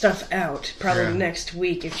putting stuff out probably next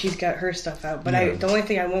week if she's got her stuff out. But the only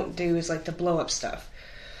thing I won't do is like the blow up stuff,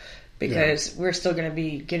 because we're still going to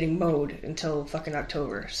be getting mowed until fucking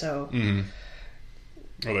October. So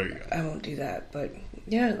Oh, there you go. I won't do that. But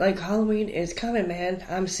yeah, like Halloween is coming, man.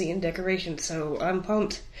 I'm seeing decorations, so I'm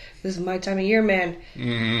pumped. This is my time of year, man.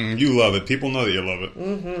 You love it. People know that you love it.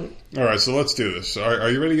 All right, so let's do this. Are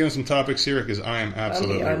you ready to get into some topics here? Because I am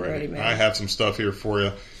absolutely ready. Man. I have some stuff here for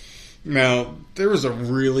you. Now, there was a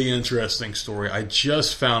really interesting story. I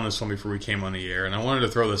just found this one before we came on the air, and I wanted to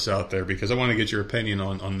throw this out there because I want to get your opinion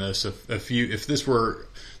on this. If this were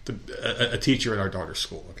a teacher at our daughter's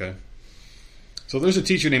school, okay? So there's a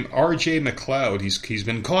teacher named R.J. McLeod. He's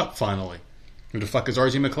been caught finally. Who the fuck is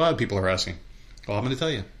R.J. McLeod? People are asking. Well, I'm going to tell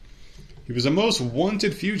you. He was the most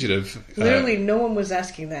wanted fugitive. Literally, no one was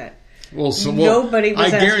asking that. Nobody was asking that. I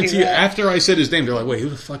guarantee you, after I said his name, they're like, wait, who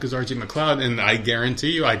the fuck is R.J. McLeod? And I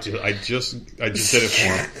guarantee you, I just did it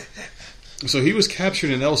for him. So he was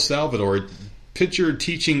captured in El Salvador, pictured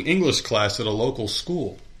teaching English class at a local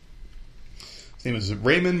school. His name is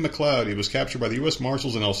Raymond McLeod. He was captured by the U.S.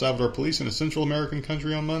 Marshals and El Salvador police in a Central American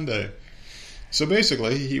country on Monday. So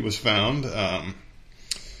basically, he was found.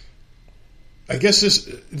 I guess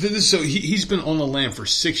he's been on the lam for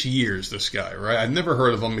 6 years, this guy, right? I've never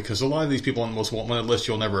heard of him because a lot of these people on the most wanted list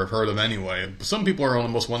you'll never have heard of anyway. Some people are on the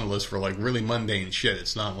most wanted list for like really mundane shit.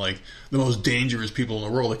 It's not like the most dangerous people in the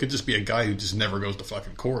world. It could just be a guy who just never goes to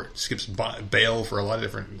fucking court. Skips bail for a lot of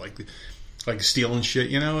different like stealing shit,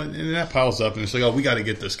 you know? And that piles up and it's like, oh, we got to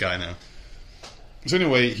get this guy now. So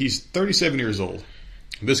anyway, he's 37 years old.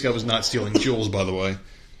 This guy was not stealing jewels, by the way.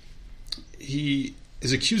 He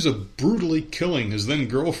is accused of brutally killing his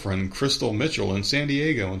then-girlfriend, Crystal Mitchell, in San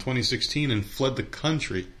Diego in 2016 and fled the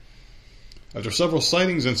country. After several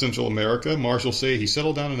sightings in Central America, marshals say he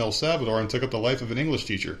settled down in El Salvador and took up the life of an English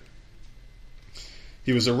teacher.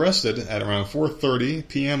 He was arrested at around 4:30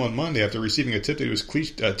 p.m. on Monday after receiving a tip that he was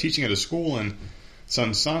teaching at a school in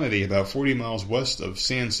Sonsonate, about 40 miles west of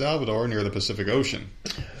San Salvador, near the Pacific Ocean.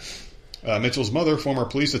 Mitchell's mother, former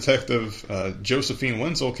police detective Josephine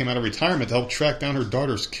Wenzel, came out of retirement to help track down her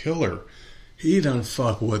daughter's killer. He done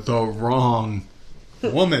fuck with the wrong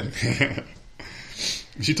woman.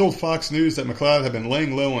 She told Fox News that McLeod had been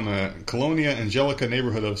laying low in the Colonia Angelica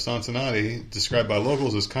neighborhood of Sonsonate, described by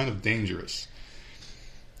locals as kind of dangerous.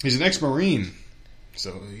 He's an ex-Marine,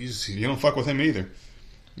 so you don't fuck with him either.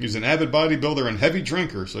 He's an avid bodybuilder and heavy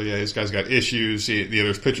drinker, so yeah, this guy's got issues.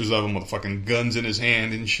 There's pictures of him with fucking guns in his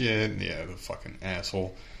hand and shit. Yeah, the fucking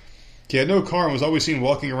asshole. He had no car and was always seen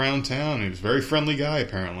walking around town. He was a very friendly guy,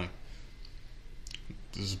 apparently.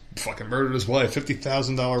 Just fucking murdered his wife,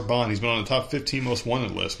 $50,000 bond. He's been on the top 15 most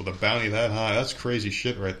wanted list with a bounty that high. That's crazy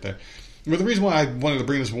shit right there. But the reason why I wanted to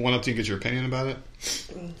bring this one up to you and get your opinion about it,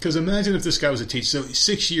 because imagine if this guy was a teacher. So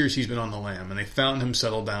 6 years he's been on the lam, and they found him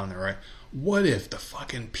settled down there, right? What if the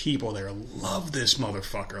fucking people there love this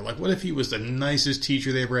motherfucker? Like, what if he was the nicest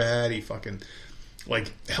teacher they ever had? He fucking,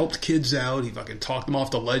 like, helped kids out. He fucking talked them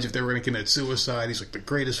off the ledge if they were going to commit suicide. He's like the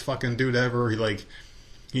greatest fucking dude ever.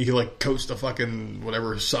 He coached the fucking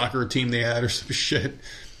whatever soccer team they had or some shit.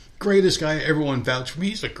 Greatest guy. Everyone vouched for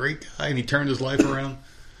me. He's a great guy, and he turned his life around.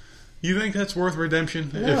 You think that's worth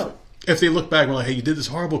redemption? No. If they look back and are like, hey, you did this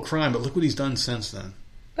horrible crime, but look what he's done since then.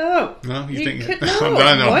 Oh. No? You think? No,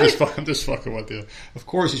 I'm just fucking with you. Of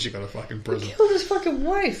course he should go to fucking prison. He killed his fucking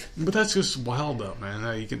wife. But that's just wild, though, man.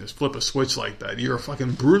 Now you can just flip a switch like that. You're a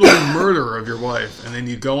fucking brutal murderer of your wife, and then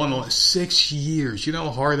you go on 6 years. You know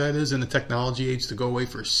how hard that is in the technology age to go away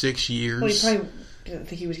for 6 years? Well, he probably didn't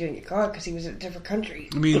think he was going to get caught because he was in a different country.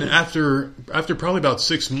 I mean, after probably about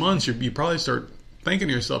 6 months, you probably start thinking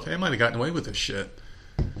to yourself, hey, I might have gotten away with this shit.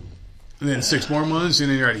 And then 6 more months,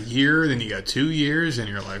 and then you're at a year, then you got 2 years, and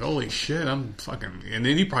you're like, holy shit, I'm fucking... And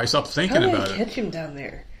then you probably stop thinking about it. How did they catch him down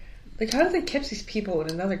there? Like, how did they catch these people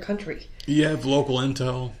in another country? You have local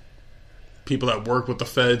intel, people that work with the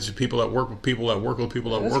feds, people that work with people that work with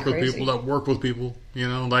people that work with people that work with people, you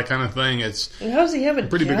know, that kind of thing. It's and how does he have a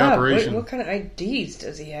pretty job? Big operation. What kind of IDs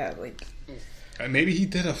does he have? Like, maybe he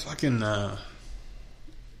did a fucking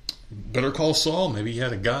Better Call Saul. Maybe he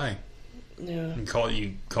had a guy. Yeah.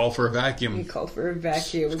 You call for a vacuum. You call for a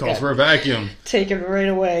vacuum. Call for a vacuum. Take it right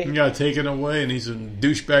away. You gotta take it away, and he's a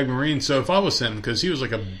douchebag Marine. So if I was him, because he was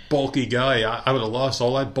like a bulky guy, I would have lost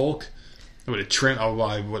all that bulk. I would have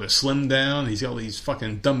slimmed down. He's got all these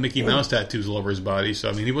fucking dumb Mickey Mouse tattoos all over his body. So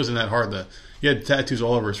I mean, he wasn't that hard to. He had tattoos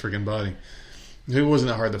all over his freaking body. It wasn't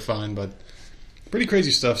that hard to find, but pretty crazy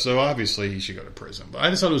stuff. So obviously he should go to prison. But I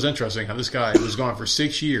just thought it was interesting how this guy was gone for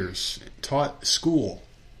 6 years, taught school.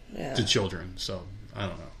 Yeah. To children. So, I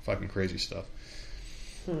don't know. Fucking crazy stuff.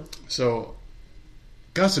 So,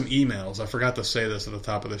 got some emails. I forgot to say this at the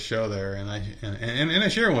top of the show there, and I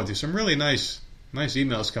share them with you. Some really nice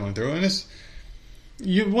emails coming through. And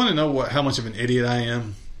you want to know how much of an idiot I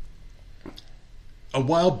am? A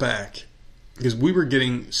while back, because we were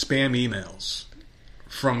getting spam emails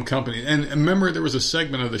from companies. And remember, there was a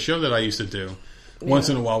segment of the show that I used to do once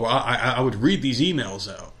in a while where I would read these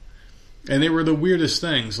emails out. And they were the weirdest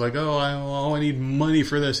things, like, I need money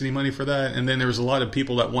for this, I need money for that. And then there was a lot of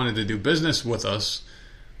people that wanted to do business with us,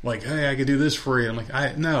 like, hey, I could do this for you. I'm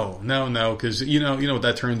like, no, because you know what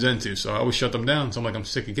that turns into. So I always shut them down. So I'm like, I'm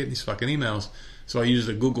sick of getting these fucking emails. So I used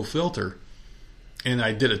a Google filter, and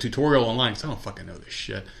I did a tutorial online, because I don't fucking know this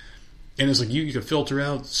shit. And it's like, you can filter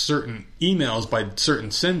out certain emails by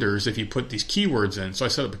certain senders if you put these keywords in. So I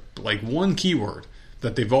set up, like, one keyword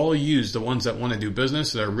that they've all used, the ones that want to do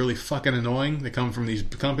business that are really fucking annoying, that come from these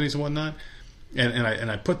companies and whatnot, and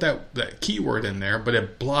I put that keyword in there, but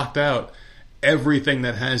it blocked out everything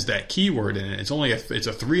that has that keyword in it. It's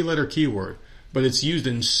a 3-letter keyword, but it's used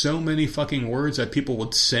in so many fucking words that people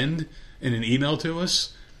would send in an email to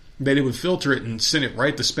us that it would filter it and send it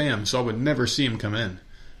right to spam, so I would never see them come in.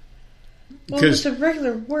 Well, it's a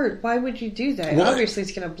regular word. Why would you do that? Well, obviously,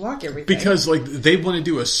 it's going to block everything. Because, like, they want to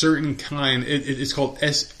do a certain kind... It's called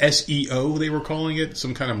SEO, they were calling it.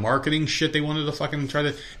 Some kind of marketing shit they wanted to fucking try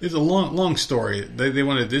to... It's a long story. They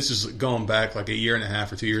wanted... This is going back, like, 1.5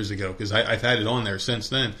 years or 2 years ago, because I've had it on there since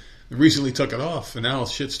then. Recently took it off, and now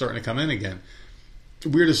shit's starting to come in again.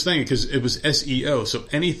 Weirdest thing, because it was SEO. So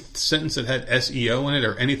any sentence that had SEO in it,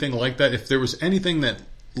 or anything like that, if there was anything that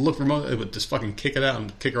looked remote, it would just fucking kick it out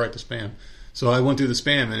and kick it right to spam. So I went through the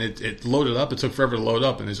spam, and it loaded up. It took forever to load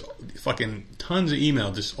up, and there's fucking tons of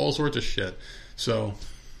email, just all sorts of shit. So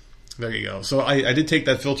there you go. So I did take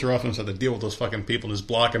that filter off and so I had to deal with those fucking people and just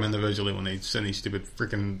block them individually when they send these stupid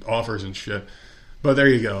freaking offers and shit. But there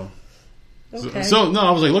you go. Okay. So no,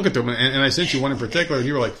 I was like, look at them, and I sent you one in particular, and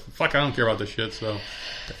you were like, fuck, I don't care about this shit, so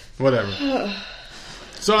whatever.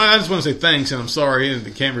 So I just want to say thanks, and I'm sorry, and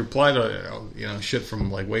I can't reply to shit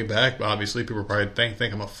from like way back. Obviously, people probably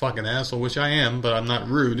think I'm a fucking asshole, which I am, but I'm not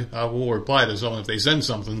rude. I will reply to someone if they send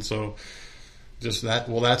something. So just that.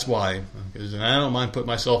 Well, that's why. Because I don't mind putting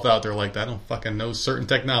myself out there like that. I don't fucking know certain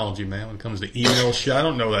technology, man. When it comes to email shit, I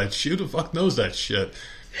don't know that shit. Who the fuck knows that shit?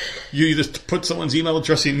 You just put someone's email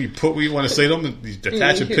address in, you put what you want to say to them, and you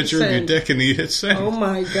attach a picture of your dick, and you hit send. Oh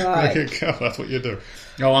my god! That's what you do.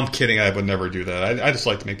 No, I'm kidding. I would never do that. I just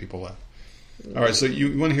like to make people laugh. All right, so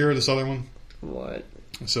you want to hear this other one? What?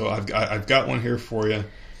 So I've got one here for you.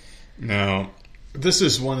 Now, this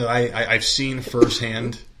is one that I've seen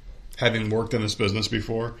firsthand, having worked in this business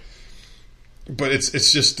before. But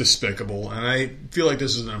it's just despicable, and I feel like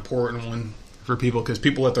this is an important one for people because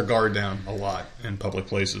people let their guard down a lot in public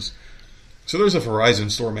places. So there's a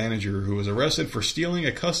Verizon store manager who was arrested for stealing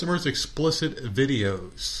a customer's explicit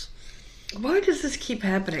videos. Why does this keep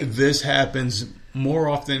happening? This happens more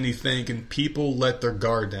often than you think, and people let their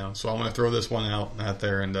guard down. So I want to throw this one out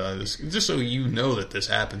there, and just so you know that this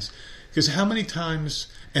happens. Because how many times,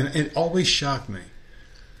 and it always shocked me,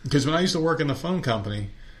 because when I used to work in the phone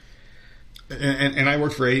company, and I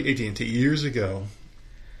worked for AT&T years ago,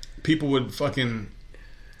 people would fucking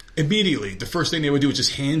immediately, the first thing they would do is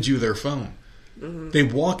just hand you their phone. Mm-hmm. They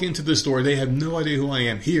walk into the store, they have no idea who I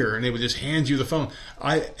am here, and they would just hand you the phone.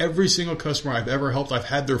 Every single customer I've ever helped, I've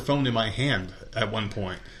had their phone in my hand at one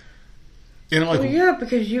point. And I'm like, well, yeah,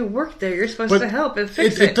 because you work there. You're supposed to help and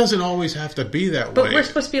fix it. It doesn't always have to be that way. But we're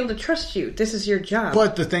supposed to be able to trust you. This is your job.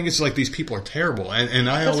 But the thing is, like, these people are terrible. And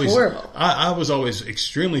That's horrible. I was always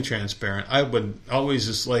extremely transparent. I would always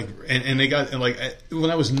just, like, and they got, and like,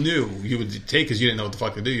 when I was new, you would take, because you didn't know what the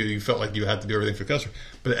fuck to do. You felt like you had to do everything for the customer.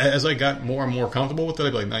 But as I got more and more comfortable with it,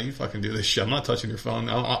 I'd be like, no, you fucking do this shit. I'm not touching your phone.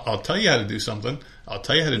 I'll tell you how to do something. I'll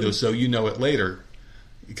tell you how to do it so you know it later.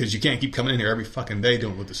 Because you can't keep coming in here every fucking day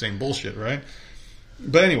doing with the same bullshit, right?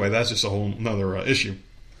 But anyway, that's just a whole nother issue.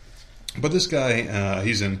 But this guy,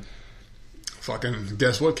 he's in fucking,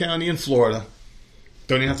 guess what county in Florida?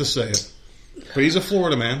 Don't even have to say it. But he's a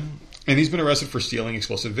Florida man, and he's been arrested for stealing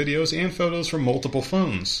explicit videos and photos from multiple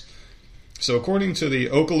phones. So according to the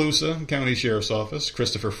Okaloosa County Sheriff's Office,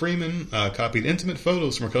 Christopher Freeman copied intimate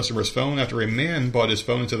photos from a customer's phone after a man bought his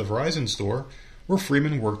phone into the Verizon store where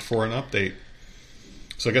Freeman worked for an update.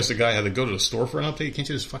 So I guess the guy had to go to the store for an update. Can't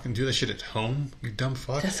you just fucking do that shit at home, you dumb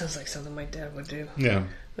fuck? That sounds like something my dad would do. Yeah.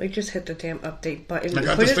 Like, just hit the damn update button. I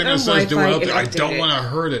got this thing that says do an update. I don't want to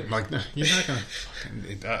hurt it. Like, you're not going to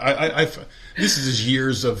fucking... This is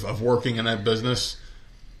years of working in that business.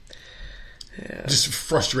 Yeah. Just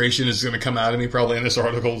frustration is going to come out of me probably in this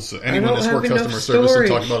article. So anyone that's worked customer service and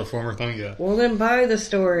talk about a former thing, yeah. Well, then buy the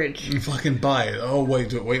storage. You fucking buy it. Oh,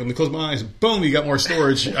 wait, let me close my eyes. Boom, you got more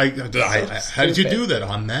storage. How did you do that?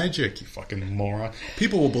 On magic, you fucking moron.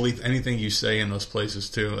 People will believe anything you say in those places,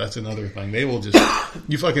 too. That's another thing. They will just...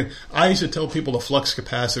 I used to tell people the flux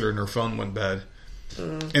capacitor in their phone went bad.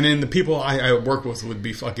 And then the people I work with would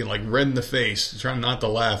be fucking like red in the face, trying not to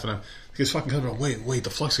laugh. And he's fucking coming, wait, the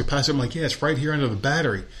flux capacitor. I'm like, yeah, it's right here under the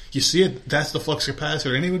battery. You see it? That's the flux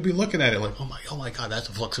capacitor. And he would be looking at it like, oh my god, that's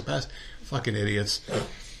a flux capacitor. Fucking idiots.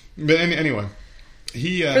 But anyway,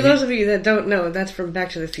 for those of you that don't know, that's from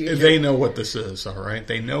Back to the Future. They know what this is, all right?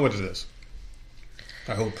 They know what it is.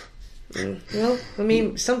 I hope. Well, I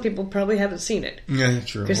mean, some people probably haven't seen it. Yeah,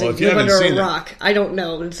 true. Because they live under a rock. I don't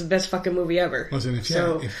know. It's the best fucking movie ever. Listen, if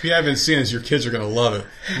you haven't seen it, your kids are going to love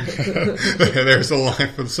it. There's a line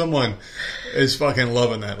from someone is fucking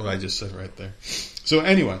loving that, what I just said right there. So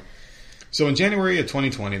anyway, in January of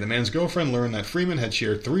 2020, the man's girlfriend learned that Freeman had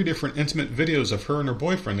shared 3 different intimate videos of her and her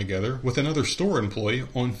boyfriend together with another store employee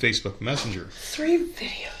on Facebook Messenger. 3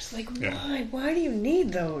 videos? Like, why? Why do you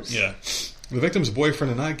need those? Yeah. The victim's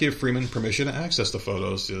boyfriend did not give Freeman permission to access the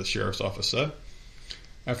photos, the sheriff's office said.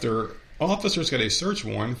 After officers got a search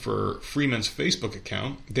warrant for Freeman's Facebook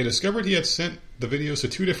account, they discovered he had sent the videos to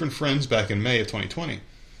 2 different friends back in May of 2020.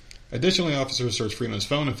 Additionally, officers searched Freeman's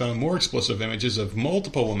phone and found more explicit images of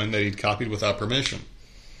multiple women that he'd copied without permission.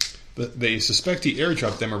 They suspect he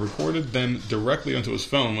airdropped them or recorded them directly onto his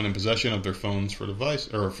phone when in possession of their phones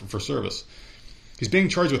for service. He's being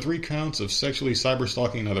charged with 3 counts of sexually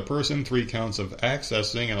cyberstalking another person, 3 counts of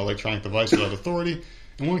accessing an electronic device without authority,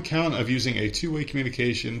 and 1 count of using a 2-way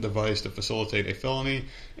communication device to facilitate a felony,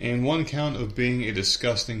 and 1 count of being a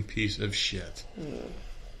disgusting piece of shit.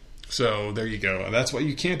 So, there you go. That's why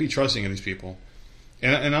you can't be trusting of these people.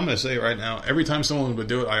 And I'm going to say right now, every time someone would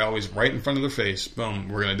do it, I always, right in front of their face, boom,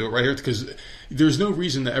 we're going to do it right here. Because there's no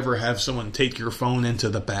reason to ever have someone take your phone into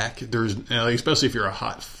the back. There's, especially if you're a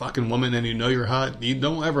hot fucking woman and you know you're hot, you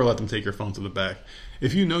don't ever let them take your phone to the back.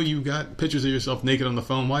 If you know you got pictures of yourself naked on the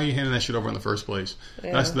phone, why are you handing that shit over in the first place?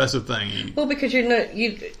 Yeah. That's the thing. Well, because you're not,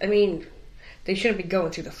 they shouldn't be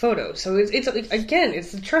going through the photos. So it's again,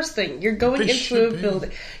 it's the trust thing. You're going into a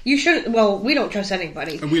building. You shouldn't. Well, we don't trust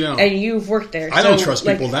anybody. We don't. And you've worked there. I don't trust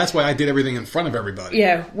people. That's why I did everything in front of everybody.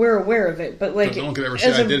 Yeah, we're aware of it. But like, no one could ever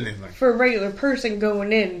say I did anything. For a regular person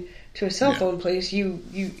going in to a cell phone place,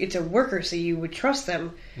 it's a worker, so you would trust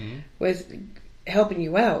them with helping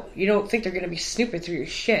you out. You don't think they're going to be snooping through your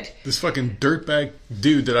shit. This fucking dirtbag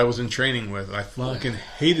dude that I was in training with, I fucking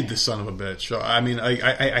hated this son of a bitch. I mean,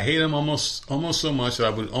 I hate him almost so much that I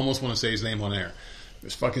would almost want to say his name on air.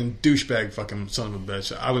 This fucking douchebag fucking son of a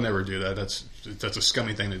bitch. I would never do that. That's a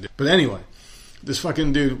scummy thing to do. But anyway, this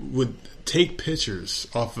fucking dude would take pictures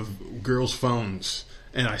off of girls' phones.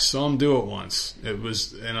 And I saw him do it once. And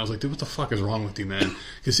I was like, dude, what the fuck is wrong with you, man?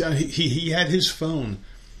 Because he had his phone.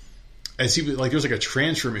 As he like, there was like a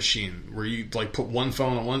transfer machine where you like put one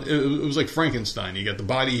phone on one. It was like Frankenstein. You got the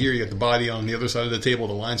body here, you got the body on the other side of the table.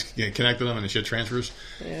 The lines get connected them, and the shit transfers.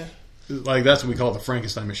 Yeah, like that's what we call it, the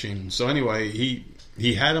Frankenstein machine. So anyway,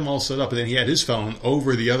 he had them all set up, and then he had his phone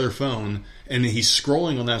over the other phone, and he's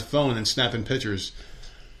scrolling on that phone and snapping pictures.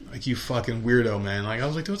 Like, you fucking weirdo, man. Like, I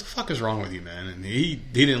was like, dude, what the fuck is wrong with you, man? And he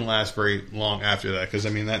didn't last very long after that, because I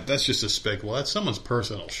mean that's just despicable. That's someone's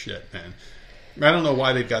personal shit, man. I don't know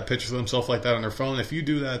why they've got pictures of themselves like that on their phone. If you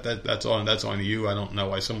do that's on you. I don't know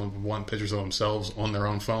why someone would want pictures of themselves on their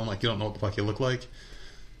own phone. Like, you don't know what the fuck you look like.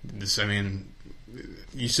 I mean,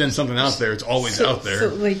 you send something out there, it's always out there. So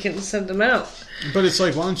they can send them out. But it's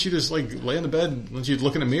like, why don't you just like lay in the bed? Why don't you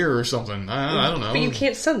look in a mirror or something? I don't know. But you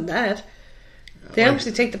can't send that. They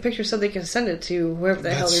obviously take the picture so they can send it to whoever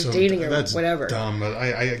the hell they're dating or whatever. That's dumb, but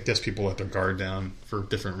I guess people let their guard down for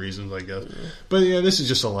different reasons, I guess. But yeah, this is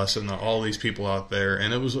just a lesson to all these people out there.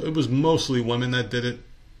 And it was mostly women that did it.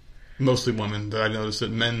 Mostly women that I noticed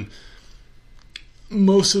that men...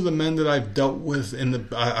 Most of the men that I've dealt with,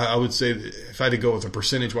 I would say, if I had to go with a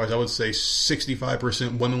percentage-wise, I would say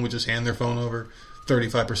 65% women would just hand their phone over.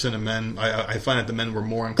 35% of men. I find that the men were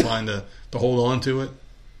more inclined to hold on to it.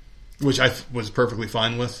 Which I was perfectly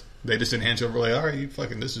fine with. They just didn't hand over like, all right, you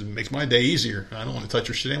fucking, makes my day easier. I don't want to touch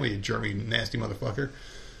your shit anyway, you germy, nasty motherfucker.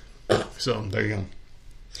 So, there you go.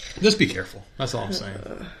 Just be careful. That's all I'm saying.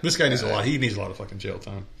 This guy needs a lot. He needs a lot of fucking jail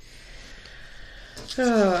time.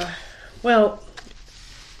 Well,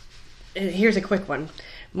 here's a quick one.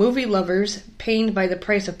 Movie lovers, pained by the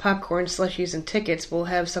price of popcorn, slushies, and tickets, will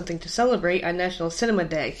have something to celebrate on National Cinema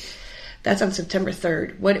Day. That's on September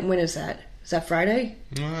 3rd. When is that? Is that Friday?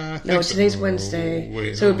 No, today's Wednesday.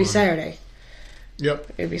 Wait, so it would be Saturday.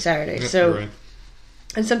 Yep. It would be Saturday. Yep, so right.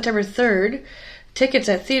 On September 3rd, tickets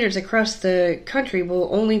at theaters across the country will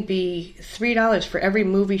only be $3 for every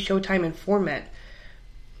movie, showtime, and format.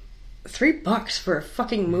 $3 for a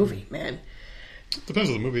fucking movie, man. Depends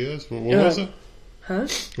what the movie is. What was it? Huh?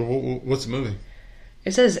 What's the movie?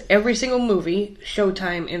 It says every single movie,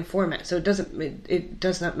 showtime, and format. So it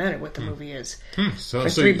does not matter what the movie is. So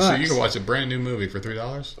you can watch a brand new movie for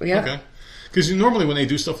 $3? Yeah. Okay. Because normally when they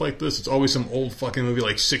do stuff like this, it's always some old fucking movie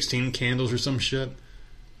like 16 Candles or some shit.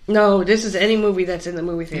 No, this is any movie that's in the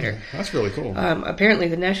movie theater. That's really cool. Apparently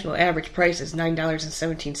the national average price is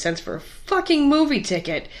 $9.17 for a fucking movie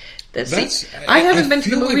ticket. I haven't been to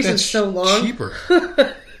the movies in so long. Cheaper.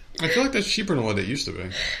 I feel like that's cheaper than what it used to be.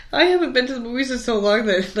 I haven't been to the movies in so long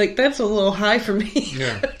that that's a little high for me.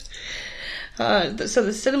 Yeah. So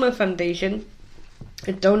the Cinema Foundation,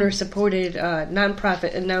 a donor-supported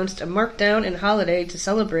nonprofit, announced a markdown and holiday to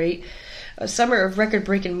celebrate a summer of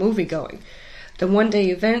record-breaking moviegoing. The one-day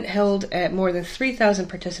event, held at more than 3,000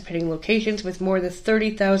 participating locations with more than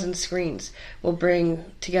 30,000 screens, will bring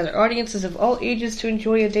together audiences of all ages to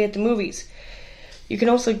enjoy a day at the movies. You can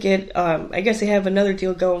also get, I guess they have another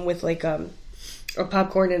deal going with like a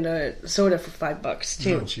popcorn and a soda for $5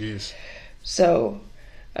 too. Oh, jeez. So,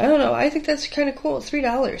 I don't know. I think that's kind of cool.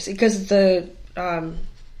 $3 because it's the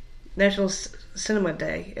National Cinema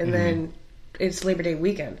Day, and then it's Labor Day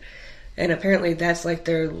weekend, and apparently that's like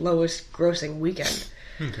their lowest grossing weekend.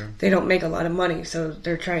 Okay. They don't make a lot of money, so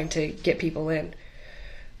they're trying to get people in.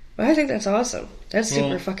 But I think that's awesome. That's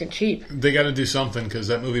super fucking cheap. They got to do something because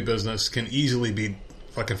that movie business can easily be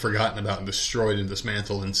fucking forgotten about and destroyed and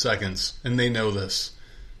dismantled in seconds. And they know this.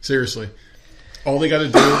 Seriously. All they got to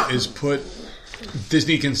do is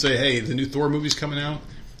Disney can say, hey, the new Thor movie's coming out.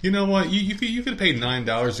 You know what? You could pay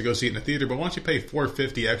 $9 to go see it in the theater, but why don't you pay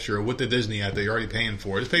 $4.50 extra with the Disney app that you're already paying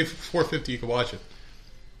for? Just pay $4.50, you can watch it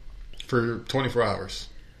for 24 hours.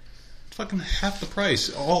 It's fucking half the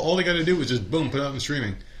price. All they got to do is just boom, put it out in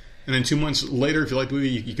streaming, and then 2 months later, if you like the movie,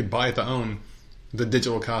 you could buy it to own the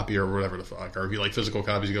digital copy or whatever the fuck. Or if you like physical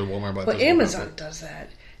copies, you go to Walmart and buy. But Amazon does that.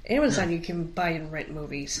 Amazon, you can buy and rent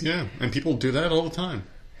movies. Yeah, and people do that all the time.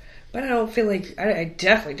 But I don't feel like I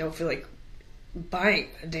definitely don't feel like buying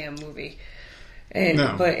a damn movie. And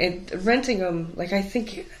no. But renting them, like I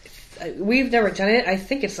think we've never done it. I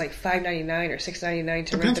think it's like $5.99 or $6.99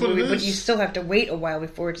 to rent the movie, but you still have to wait a while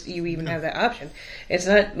before you even have that option. It's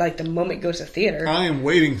not like the moment it goes to theater. I am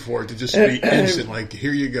waiting for it to just be instant. Like,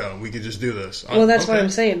 here you go, we could just do this. Well, that's what I'm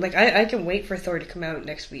saying. Like, I can wait for Thor to come out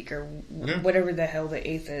next week or whatever the hell the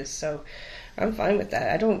 8th is. So I'm fine with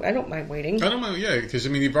that. I don't mind waiting. I don't mind, yeah, because I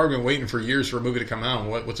mean you've already been waiting for years for a movie to come out.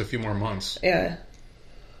 What's a few more months? Yeah.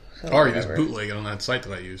 So or you just bootleg it on that site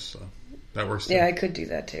that I use, so that works too. Yeah, I could do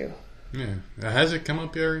that too. Yeah. Has it come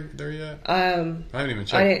up there yet? I haven't even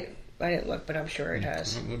checked. I didn't look, but I'm sure it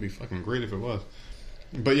has. That'd be fucking great if it was.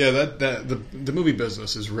 But yeah, the movie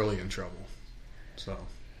business is really in trouble. So.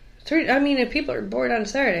 I mean, if people are bored on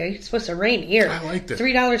Saturday, it's supposed to rain here. I liked it.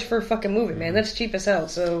 $3 for a fucking movie, man. That's cheap as hell.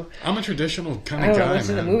 So I'm a traditional kind of guy, man. I went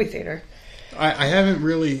to the movie theater. I haven't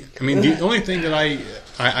really. I mean, the only thing that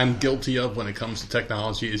I'm guilty of when it comes to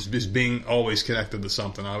technology is being always connected to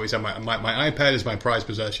something. I always have my iPad is my prized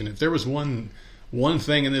possession. If there was one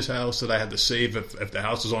thing in this house that I had to save if the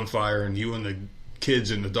house was on fire and you and the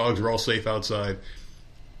kids and the dogs were all safe outside,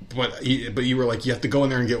 but you were like, you have to go in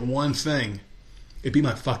there and get one thing, it'd be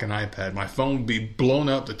my fucking iPad. My phone would be blown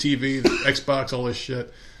up, the TV, the Xbox, all this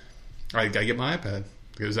shit. I get my iPad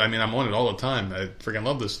because I mean I'm on it all the time. I freaking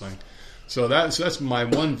love this thing. So that's my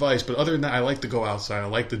one vice. But other than that, I like to go outside. I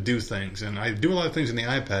like to do things, and I do a lot of things in the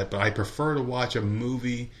iPad. But I prefer to watch a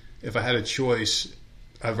movie. If I had a choice,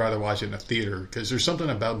 I'd rather watch it in a theater because there's something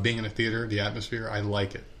about being in a theater, the atmosphere. I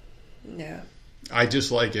like it. Yeah. I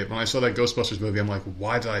just like it. When I saw that Ghostbusters movie, I'm like,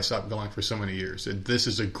 why did I stop going for so many years? This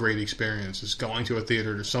is a great experience. It's going to a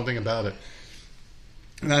theater. There's something about it.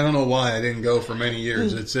 And I don't know why I didn't go for many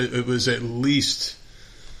years. It was at least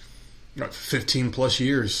 15 plus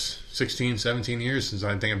years, 16, 17 years since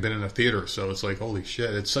I think I've been in a theater. So it's like, holy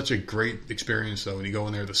shit. It's such a great experience, though. When you go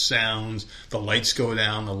in there, the sounds, the lights go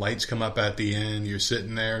down, the lights come up at the end. You're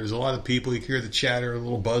sitting there. There's a lot of people. You hear the chatter, a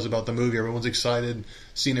little buzz about the movie. Everyone's excited,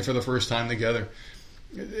 seeing it for the first time together.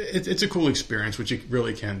 It's a cool experience, which you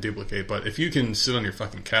really can't duplicate. But if you can sit on your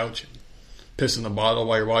fucking couch, piss in the bottle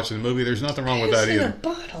while you're watching the movie, there's nothing wrong with that either. Piss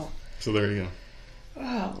in a bottle. So there you go.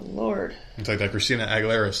 Oh, Lord. It's like that Christina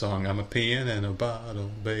Aguilera song, I'm a peeing in a bottle,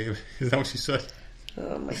 babe. Is that what she said?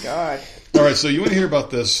 Oh, my God. All right, so you want to hear about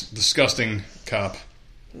this disgusting cop.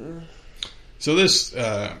 So this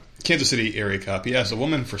Kansas City area cop, he asked a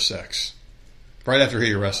woman for sex right after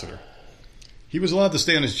he arrested her. He was allowed to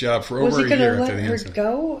stay on his job for over a year after the incident. Was he going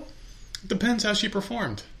to let her go? Depends how she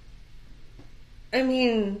performed. I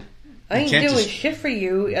mean, I ain't doing shit for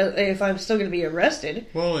you if I'm still going to be arrested.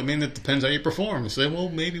 Well, I mean, it depends how you perform. You say, well,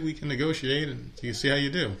 maybe we can negotiate and you can see how you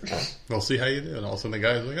do. We'll see how you do. And all of a sudden the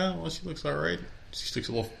guy's like, oh, well, she looks all right. She sticks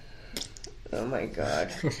a little... Oh, my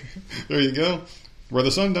God. There you go. Where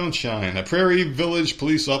the sun don't shine. A Prairie Village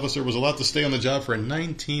police officer was allowed to stay on the job for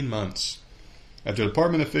 19 months after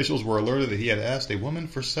department officials were alerted that he had asked a woman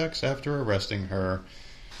for sex after arresting her.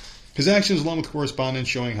 His actions, along with correspondence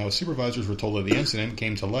showing how supervisors were told of the incident,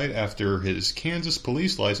 came to light after his Kansas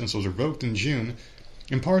police license was revoked in June,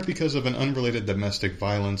 in part because of an unrelated domestic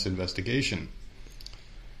violence investigation.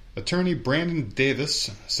 Attorney Brandon Davis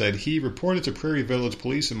said he reported to Prairie Village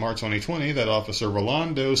Police in March 2020 that Officer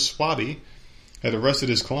Rolando Swaby had arrested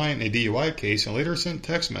his client in a DUI case and later sent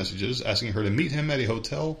text messages asking her to meet him at a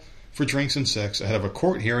hotel for drinks and sex ahead of a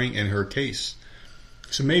court hearing in her case.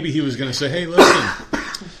 So maybe he was going to say, hey, listen,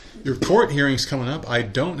 your court hearing's coming up. I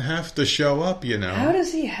don't have to show up, you know. How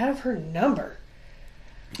does he have her number?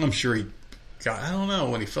 I'm sure he got, I don't know,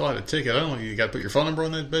 when he filled out a ticket, I don't know, you got to put your phone number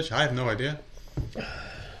on that bitch? I have no idea.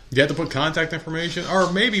 You have to put contact information?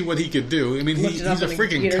 Or maybe what he could do, I mean, he's a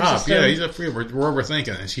freaking cop. Yeah, he's a freaking, we're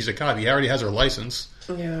overthinking this. He's a cop. He already has her license.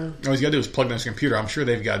 Yeah. All he's got to do is plug in his computer. I'm sure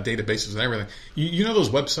they've got databases and everything. You know those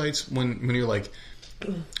websites when you're like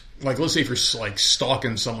let's say if you're like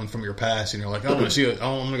stalking someone from your past and you're like, I'm going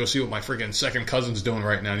to go see what my freaking second cousin's doing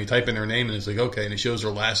right now. And you type in their name and it's like, okay, and it shows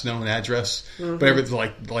their last known address. Mm-hmm. But everything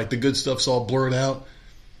like the good stuff's all blurred out.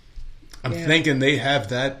 I'm thinking they have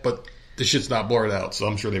that, but the shit's not blurred out, so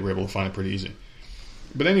I'm sure they were able to find it pretty easy.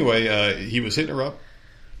 But anyway, he was hitting her up,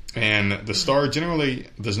 And the Star generally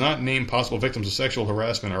does not name possible victims of sexual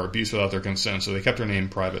harassment or abuse without their consent, so they kept her name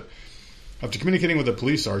private. After communicating with the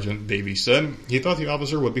police sergeant, Davies said he thought the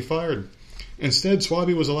officer would be fired. Instead,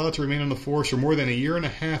 Swaby was allowed to remain on the force for more than a year and a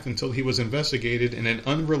half until he was investigated in an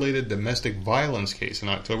unrelated domestic violence case in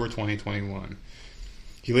October 2021.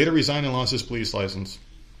 He later resigned and lost his police license.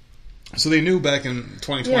 So they knew back in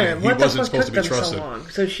 2020 he wasn't supposed to be trusted. So long?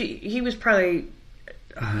 So he was probably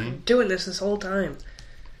doing this whole time.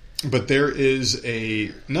 But there is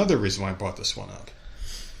another reason why I brought this one up.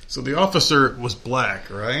 So the officer was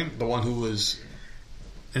black, right? The one who was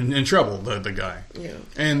in trouble, the guy. Yeah.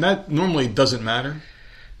 And that normally doesn't matter.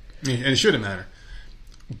 And it shouldn't matter.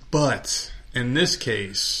 But in this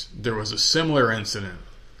case, there was a similar incident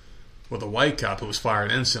with a white cop who was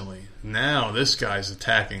fired instantly. Now this guy's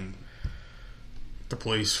attacking the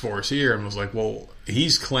police force here and was like, well,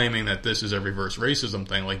 he's claiming that this is a reverse racism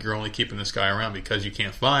thing. Like, you're only keeping this guy around because you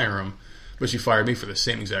can't fire him, but you fired me for the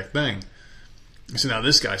same exact thing. So now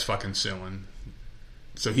this guy's fucking suing.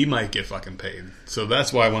 So he might get fucking paid. So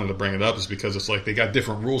that's why I wanted to bring it up, is because it's like they got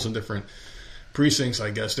different rules in different precincts,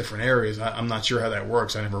 I guess, different areas. I'm not sure how that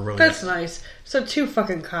works. I never really... That's nice. So 2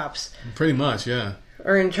 fucking cops. Pretty much, yeah.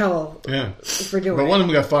 Are in trouble for doing it. But one of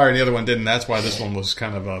them got fired and the other one didn't. That's why this one was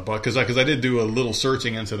kind of a... Because I did do a little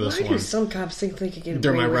searching into this one. Why do some cops think they could get away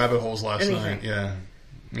during my with rabbit holes last anything? night.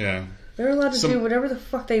 Yeah. They're allowed to do whatever the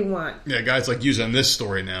fuck they want. Yeah, guys like using this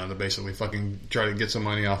story now to basically fucking try to get some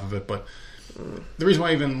money off of it. But the reason why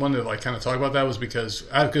I even wanted to like kind of talk about that was because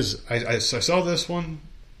I saw this one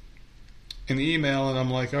in the email and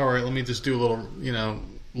I'm like, all right, let me just do a little,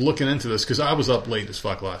 looking into this, because I was up late as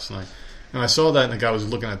fuck last night. And I saw that and the guy was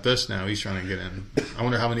looking at this now. He's trying to get in. I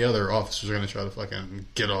wonder how many other officers are going to try to fucking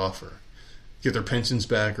get off or get their pensions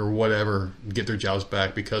back or whatever, get their jobs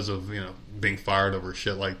back because of, being fired over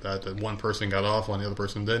shit like that. That one person got off while the other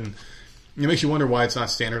person didn't. It makes you wonder why it's not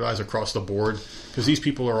standardized across the board, because these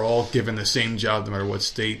people are all given the same job no matter what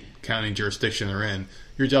state, county, jurisdiction they're in.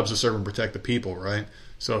 Your job is to serve and protect the people, right?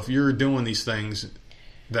 So if you're doing these things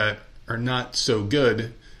that are not so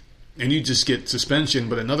good and you just get suspension,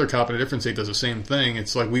 but another cop in a different state does the same thing,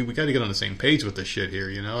 it's like we got to get on the same page with this shit here,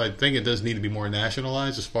 I think it does need to be more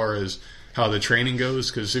nationalized as far as how the training goes,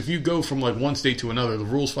 because if you go from like one state to another, the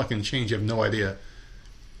rules fucking change. You have no idea.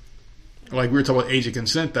 Like we were talking about age of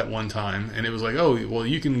consent that one time, and it was like, oh, well,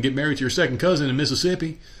 you can get married to your second cousin in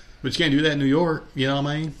Mississippi, but you can't do that in New York. You know what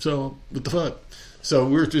I mean? So what the fuck? So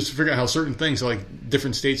we were just figuring out how certain things, like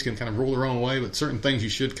different states can kind of roll their own way, but certain things you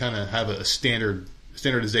should kind of have a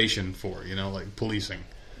standardization for, like policing.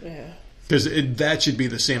 Yeah. Because that should be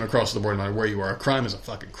the same across the board no matter where you are. A crime is a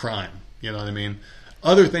fucking crime. You know what I mean?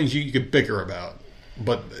 Other things you could bicker about,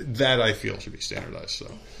 but that I feel should be standardized.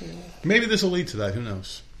 So maybe this will lead to that. Who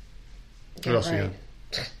knows? What else we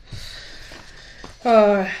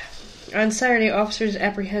got? On Saturday, officers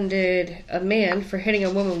apprehended a man for hitting a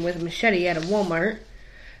woman with a machete at a Wal-Mart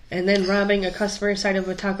and then robbing a customer inside of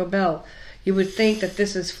a Taco Bell. You would think that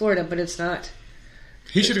this is Florida, but it's not.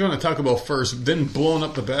 He should have gone to Taco Bell first, then blown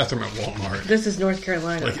up the bathroom at Wal-Mart. This is North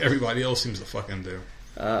Carolina. Like everybody else seems to fucking do.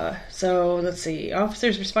 So, let's see.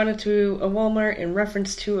 Officers responded to a Walmart in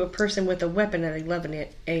reference to a person with a weapon at 11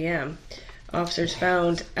 a.m. Officers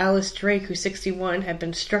found Alice Drake, who's 61, had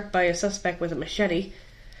been struck by a suspect with a machete.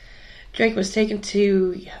 Drake was taken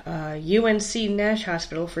to UNC Nash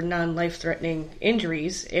Hospital for non-life-threatening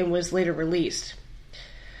injuries and was later released.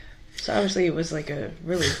 So obviously it was like a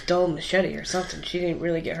really dull machete or something. She didn't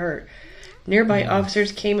really get hurt. Nearby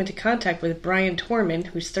officers came into contact with Brian Torman,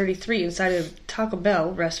 who's 33, inside a Taco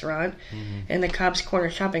Bell restaurant in the Cobb's Corner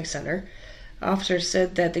shopping center. Officers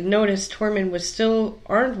said that they noticed Torman was still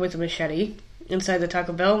armed with a machete inside the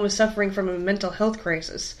Taco Bell and was suffering from a mental health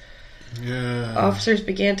crisis. Yeah. Officers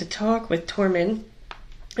began to talk with Torman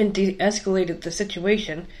and de-escalated the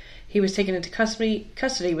situation. He was taken into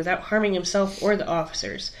custody without harming himself or the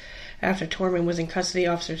officers. After Torman was in custody,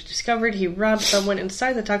 officers discovered he robbed someone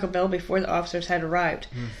inside the Taco Bell before the officers had arrived.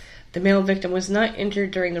 The male victim was not injured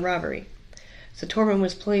during the robbery. So Torman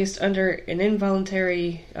was placed under an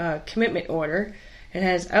involuntary commitment order and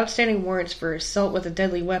has outstanding warrants for assault with a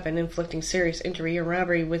deadly weapon, inflicting serious injury, or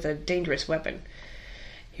robbery with a dangerous weapon.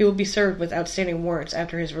 He will be served with outstanding warrants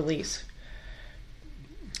after his release.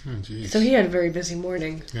 Oh, jeez. So he had a very busy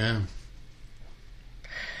morning. Yeah.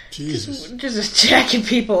 Jesus. Just jacking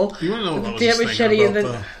people. You want to know what I was damn just machete thinking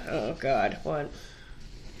about, oh, God, what?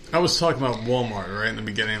 I was talking about Walmart, right, in the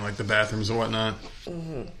beginning, like the bathrooms and whatnot.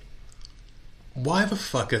 why the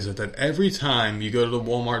fuck is it that every time you go to the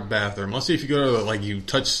Walmart bathroom, let's say if you go to like you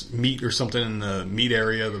touch meat or something in the meat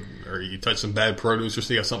area, or you touch some bad produce, or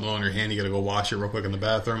so you got something on your hand, you got to go wash it real quick in the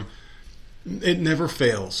bathroom. It never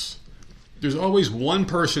fails. There's always one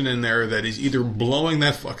person in there that is either blowing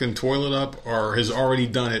that fucking toilet up or has already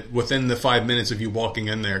done it within the 5 minutes of you walking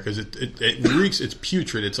in there, because it reeks. It's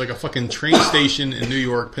putrid. It's like a fucking train station in New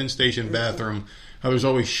York, Penn Station bathroom. How there's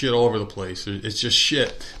always shit all over the place. It's just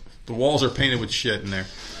shit. The walls are painted with shit in there.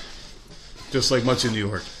 Just like much in New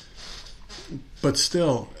York. But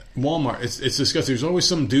still, Walmart, it's disgusting. There's always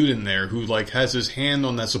some dude in there who like has his hand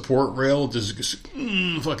on that support rail, just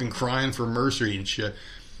fucking crying for mercy and shit.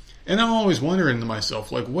 And I'm always wondering to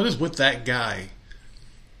myself, like, what is with that guy?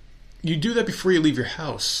 You do that before you leave your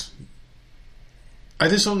house. I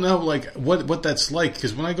just don't know, like, what that's like.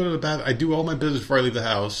 Because when I go to the bathroom, I do all my business before I leave the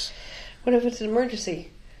house. What if it's an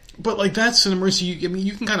emergency? But, like, that's an emergency. I mean,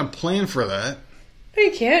 you can kind of plan for that. No,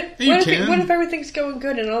 you can't. Yeah, What if everything's going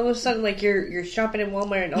good and all of a sudden, like, you're shopping in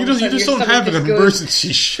Walmart and all you of a sudden just don't have an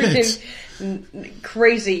emergency shit.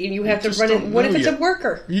 Crazy, and you have to run it. What if it's a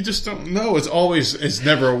worker? You just don't know. It's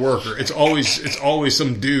never a worker. It's always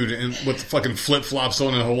some dude with fucking flip flops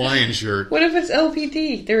on a Hawaiian shirt. What if it's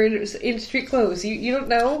LPD? They're in street clothes. You don't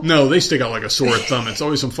know. No, they stick out like a sore thumb. It's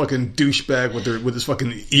always some fucking douchebag with his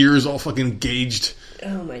fucking ears all fucking gauged.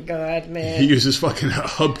 Oh my god, man! He uses fucking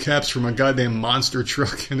hubcaps from a goddamn monster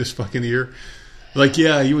truck in his fucking ear. Like,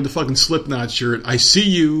 yeah, you in the fucking Slipknot shirt. I see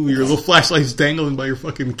you. Your little flashlight's dangling by your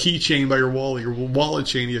fucking keychain by your wallet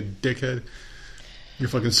chain, you dickhead. Your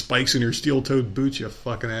fucking spikes in your steel-toed boots, you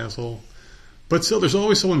fucking asshole. But still, there's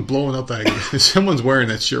always someone blowing up that. Someone's wearing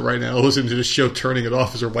that shit right now, listening to this show, turning it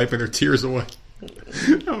off as they're wiping their tears away.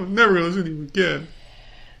 I'm never going to listen to you again.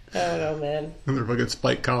 I don't know, man. And their fucking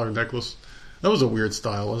spike collar necklace. That was a weird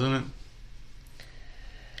style, wasn't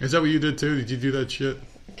it? Is that what you did too? Did you do that shit?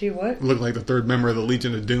 Do what? Look like the third member of the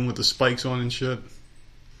Legion of Doom with the spikes on and shit.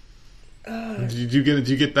 Did you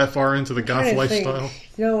get that far into the goth lifestyle?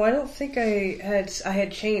 No, I don't think I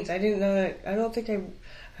had chains. I didn't know that. I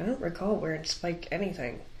don't recall wearing spike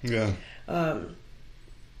anything. Yeah.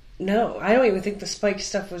 No, I don't even think the spike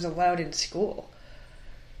stuff was allowed in school.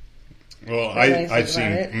 Well, I've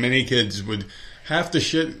seen many kids would half the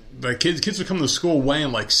shit. The kids would come to school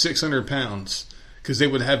weighing like 600 pounds because they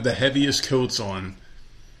would have the heaviest coats on.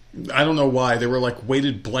 I don't know why. They were like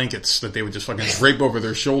weighted blankets that they would just fucking drape over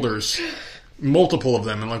their shoulders. Multiple of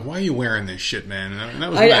them. And like, why are you wearing this shit, man? And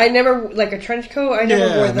that was I never, like a trench coat, I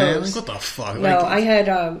never wore those. Man, like, what the fuck? No, like, I had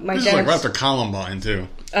my dad's... This is like right after Columbine, too.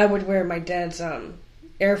 I would wear my dad's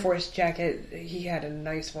Air Force jacket. He had a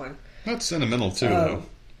nice one. That's sentimental, too, though.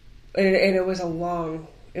 And it was a long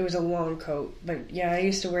coat. But yeah, I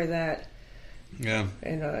used to wear that. Yeah.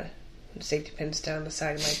 And safety pins down the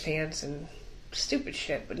side of my pants and... stupid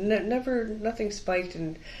shit, but nothing spiked,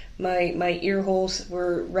 and my ear holes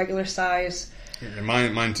were regular size. Yeah,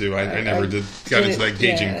 mine too. I never got into that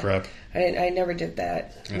gauging crap. I never did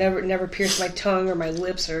that. Yeah. Never pierced my tongue or my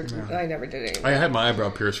lips, or I never did anything. I had my eyebrow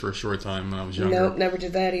pierced for a short time when I was younger. Nope, never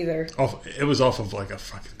did that either. It was off of like a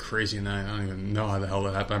fucking crazy night. I don't even know how the hell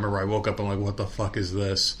that happened. I remember I woke up and I'm like, what the fuck is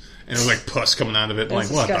this? And it was like pus coming out of it. I'm like,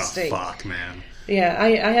 disgusting. What the fuck, man? Yeah,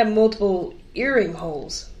 I have multiple earring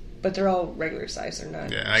holes. But they're all regular size. They're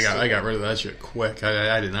not. Yeah, I got rid of that shit quick.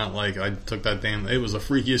 I did not like it. I took that damn... It was the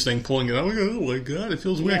freakiest thing pulling it out. Like, oh my god, it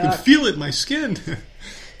feels weird. I can feel it in my skin.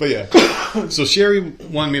 But yeah. So Sherry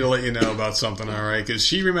wanted me to let you know about something, alright? Because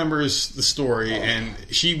she remembers the story, and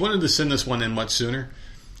she wanted to send this one in much sooner.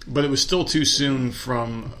 But it was still too soon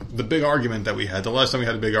from the big argument that we had. The last time we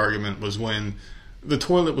had a big argument was when the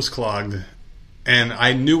toilet was clogged, and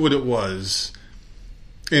I knew what it was...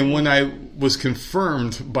 And when I was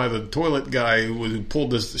confirmed by the toilet guy who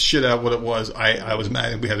pulled this shit out what it was, I was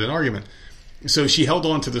mad and we had an argument. So she held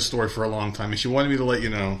on to this story for a long time, and she wanted me to let you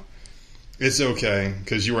know it's okay,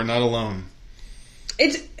 because you are not alone.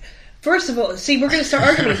 First of all, see, we're going to start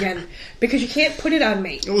arguing again, because you can't put it on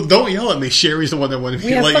me. Well, don't yell at me. Sherry's the one that wanted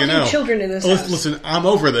me to let you know. We have fucking children in this house. Listen, I'm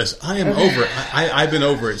over this. I am over it. I've been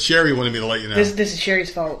over it. Sherry wanted me to let you know. This is Sherry's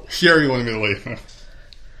fault. Sherry wanted me to let you know.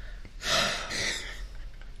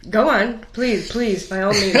 Go on. Please, by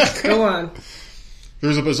all means, go on.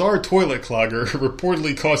 There's a bizarre toilet clogger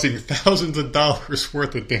reportedly causing thousands of dollars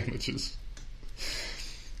worth of damages.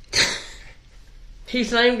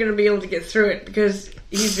 He's not even going to be able to get through it because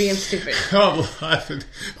he's being stupid. I'm laughing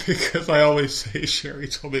because I always say Sherry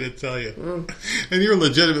told me to tell you. And you're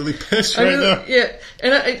legitimately pissed right now. Yeah,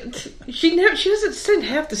 and she doesn't send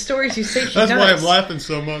half the stories you say she does. That's why I'm laughing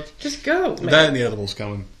so much. Just go, man. That and the edibles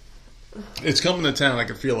coming. It's coming to town. I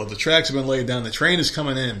can feel it. The tracks have been laid down. The train is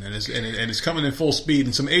coming in, and it's coming in full speed.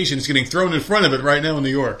 And some Asian is getting thrown in front of it right now in New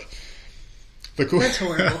York. That's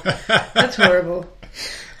horrible. That's horrible.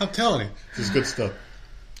 I'm telling you, this is good stuff.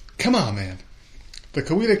 Come on, man. The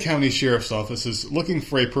Coweta County Sheriff's Office is looking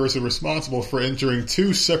for a person responsible for entering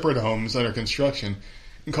 2 separate homes under construction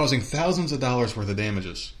and causing thousands of dollars worth of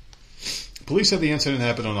damages. Police said the incident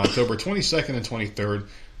happened on October 22nd and 23rd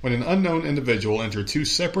when an unknown individual entered 2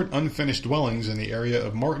 separate unfinished dwellings in the area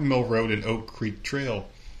of Martin Mill Road and Oak Creek Trail.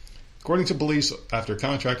 According to police, after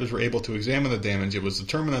contractors were able to examine the damage, it was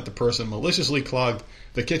determined that the person maliciously clogged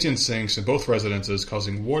the kitchen sinks in both residences,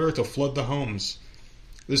 causing water to flood the homes.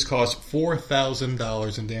 This cost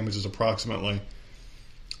 $4,000 in damages approximately.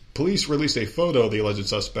 Police released a photo of the alleged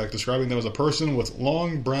suspect, describing them as a person with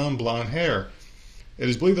long brown blonde hair. It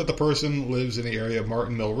is believed that the person lives in the area of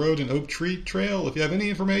Martin Mill Road and Oak Tree Trail. If you have any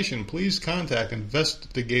information, please contact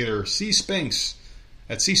investigator C. Spinks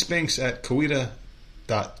at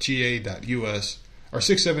cspinks@coweta.ga.us or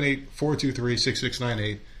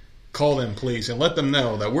 678-423-6698. Call them, please, and let them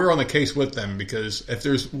know that we're on the case with them, because if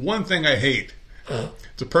there's one thing I hate,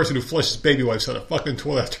 it's a person who flushes baby wipes on a fucking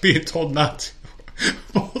toilet after being told not to.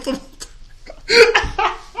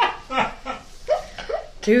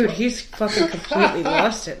 Dude, he's fucking completely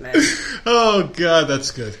lost it, man. Oh, God,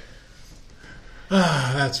 that's good.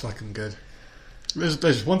 That's fucking good.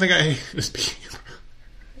 There's one thing I hate.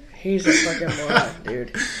 He's a fucking moron,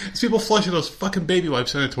 dude. These people flushing those fucking baby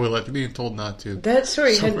wipes in the toilet after being told not to. That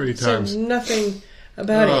story said nothing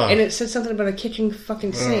about it, and it said something about a kitchen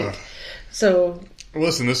fucking sink. So...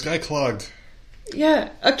 Listen, this guy clogged. Yeah,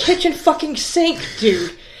 a kitchen fucking sink,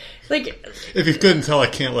 dude. Like... If you couldn't tell, I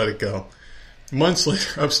can't let it go. Months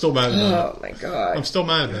later, I'm still mad about it. Oh, my God. I'm still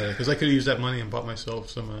mad about it, because I could have used that money and bought myself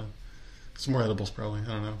some more edibles, probably. I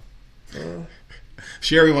don't know.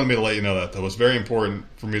 Sherry wanted me to let you know that. That was very important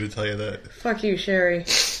for me to tell you that. Fuck you, Sherry.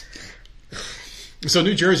 So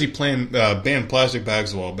New Jersey banned plastic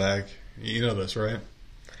bags a while back. You know this, right?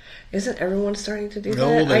 Isn't everyone starting to do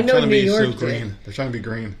no, that? I know New New York so green. They're trying to be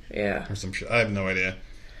green. Yeah. Or some shit. I have no idea.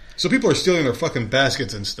 So people are stealing their fucking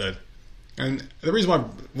baskets instead. And the reason why I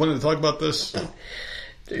wanted to talk about this,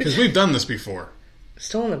 because we've done this before.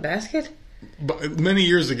 Stolen a basket? But many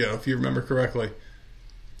years ago, if you remember correctly.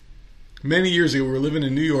 Many years ago, we were living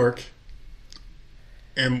in New York,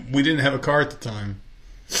 and we didn't have a car at the time.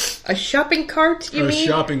 A shopping cart, you mean? A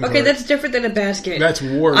shopping cart. Okay, that's different than a basket. That's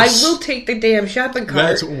worse. I will take the damn shopping cart.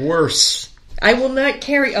 That's worse. I will not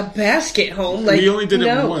carry a basket home. Like, we only did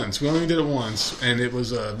it once. And it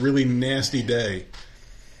was a really nasty day.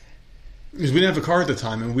 Because we didn't have a car at the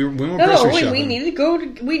time, and we went grocery shopping.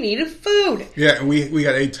 We needed food. Yeah, and we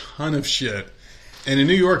got a ton of shit. And in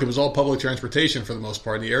New York, it was all public transportation for the most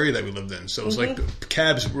part in the area that we lived in. So it was like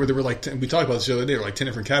cabs, where there were like, we talked about this the other day, there were like 10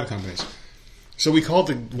 different cab companies. So we called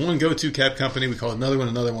the one go-to cab company, we called another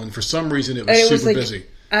one. For some reason, it was super busy.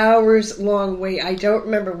 Hours long wait. I don't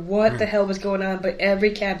remember what the hell was going on, but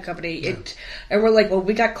every cab company, and we're like, well,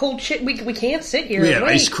 we got cold shit. We can't sit here. We had and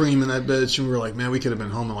wait. ice cream in that bitch, and we were like, man, we could have been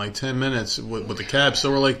home in like 10 minutes with the cab. So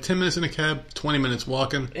we're like 10 minutes in a cab, 20 minutes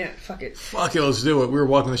walking. Yeah, fuck it. Fuck it, let's do it. We were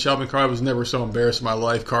walking the shopping cart. I was never so embarrassed in my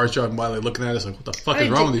life. Cars driving by, like looking at us like, what the fuck is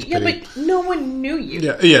wrong with these people? Yeah, but no one knew you.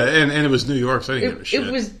 Yeah, and it was New York, so I didn't give a shit.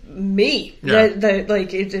 It was me. Yeah.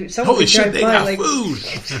 Holy shit, they got like, food.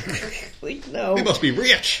 like, no. They must be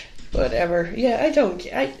rich. Whatever. Yeah,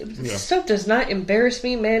 stuff does not embarrass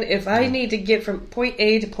me, man. If I need to get from point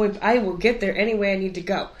A to point B, I will get there any way I need to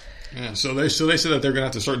go. Yeah, so they said that they're going to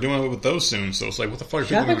have to start doing away with those soon. So it's like, what the fuck?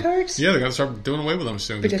 Shopping carts? Yeah, they're going to start doing away with them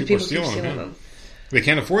soon. Because people are stealing them. They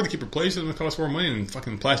can't afford to keep replacing them. It costs more money than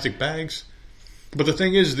fucking plastic bags. But the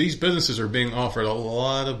thing is, these businesses are being offered a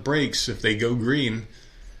lot of breaks if they go green.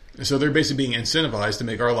 So they're basically being incentivized to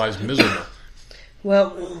make our lives miserable.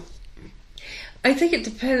 Well, I think it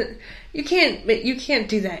depends. You can't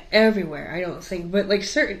do that everywhere, I don't think. But like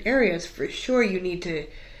certain areas, for sure, you need to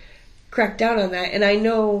crack down on that. And I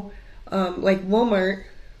know, like Walmart,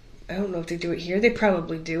 I don't know if they do it here. They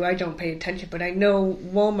probably do. I don't pay attention. But I know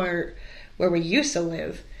Walmart, where we used to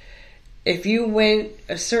live, if you went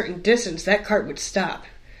a certain distance, that cart would stop.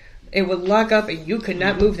 It would lock up, and you could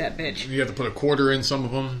not move that bitch. You have to put a quarter in some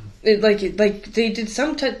of them. Like they did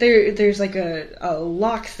some. There's like a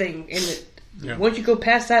lock thing in it. Yeah. Once you go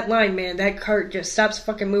past that line, man, that cart just stops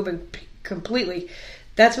fucking moving completely.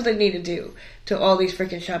 That's what they need to do to all these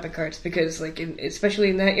freaking shopping carts, because, like,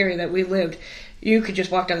 especially in that area that we lived, you could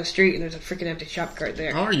just walk down the street and there's a freaking empty shopping cart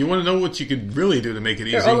there. All right, you want to know what you could really do to make it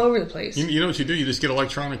easy? They're all over the place. You know what you do? You just get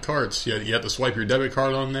electronic carts. You have to swipe your debit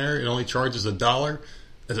card on there. It only charges $1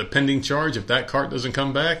 as a pending charge. If that cart doesn't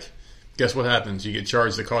come back, Guess what happens? You get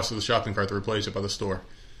charged the cost of the shopping cart to replace it by the store.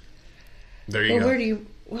 There you go. Where do you...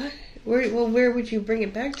 What? Where would you bring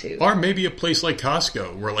it back to? Or maybe a place like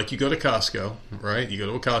Costco, where like you go to Costco, right? You go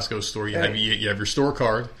to a Costco store, you have your store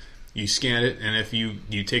card, you scan it, and if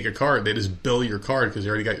you take a card, they just bill your card because they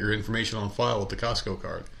already got your information on file with the Costco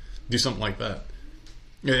card. Do something like that.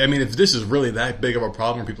 I mean, if this is really that big of a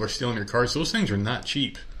problem, people are stealing your cards, those things are not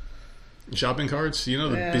cheap. Shopping carts,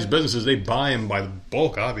 these businesses, they buy them by the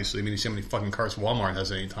bulk, obviously. I mean, you see how many fucking carts Wal-Mart has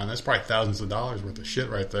at any time. That's probably thousands of dollars worth of shit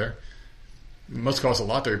right there. It must cost a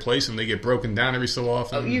lot to replace them. They get broken down every so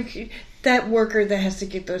often. That worker that has to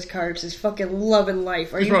get those cards is fucking loving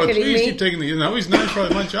life. Are you kidding me? Please keep taking the... he's not.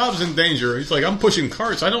 Probably my job's in danger. He's like, I'm pushing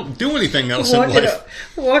carts. I don't do anything else in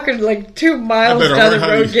life. Walking like 2 miles down the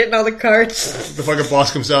road getting all the carts. The fucking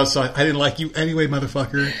boss comes outside. I didn't like you anyway,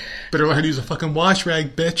 motherfucker. Better learn how to use a fucking wash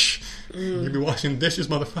rag, bitch. You'll be washing dishes,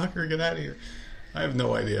 motherfucker. Get out of here. I have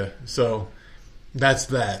no idea. So, that's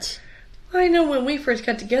that. I know when we first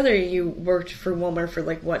got together, you worked for Walmart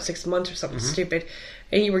for 6 months or something stupid,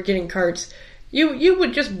 and you were getting carts. You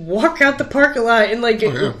would just walk out the parking lot and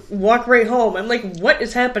walk right home. I'm like, what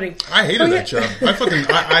is happening? I hated that job.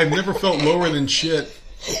 I've never felt lower than shit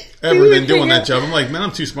ever than doing that job. I'm like, man,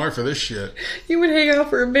 I'm too smart for this shit. You would hang out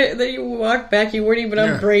for a bit, and then you would walk back. You weren't even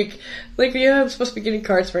on break. I'm supposed to be getting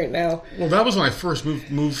carts right now. Well, that was when I first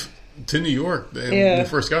moved to New York, and we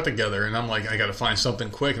first got together, and I'm like, I got to find something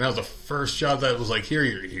quick, and that was the first job that was like, here,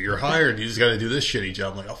 you're hired, you just got to do this shitty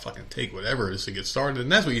job. I'm like, I'll fucking take whatever it is to get started,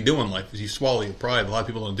 and that's what you do in life, is you swallow your pride. A lot of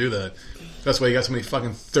people don't do that. That's why you got so many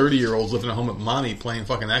fucking 30-year-olds living at home at Monty playing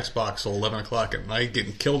fucking Xbox till 11 o'clock at night,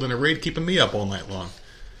 getting killed in a raid, keeping me up all night long.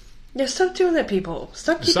 Yeah, stop doing that, people.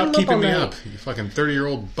 Stop keeping me night. up, you fucking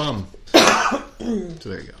 30-year-old bum. So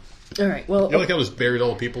there you go. All right, well... You like how I was buried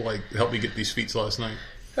all the people helped me get these feats last night?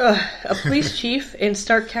 A police chief in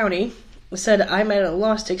Stark County said, I'm at a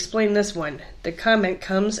loss to explain this one. The comment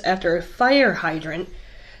comes after a fire hydrant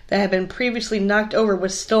that had been previously knocked over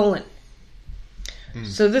was stolen.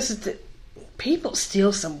 So this is people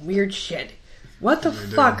steal some weird shit. What the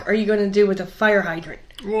fuck are you going to do with a fire hydrant?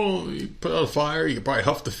 Well, you put out a fire, you could probably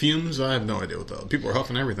huff the fumes. I have no idea what that. People are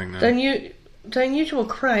huffing everything now. The unusual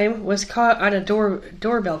crime was caught on a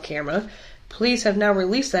doorbell camera. Police have now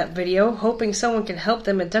released that video, hoping someone can help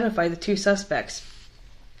them identify the 2 suspects.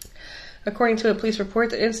 According to a police report,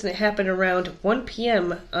 the incident happened around 1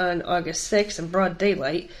 p.m. on August 6th in broad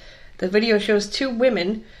daylight. The video shows two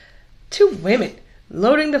women,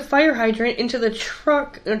 loading the fire hydrant into the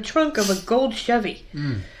trunk of a gold Chevy.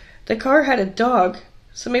 The car had a dog,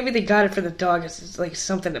 so maybe they got it for the dog as like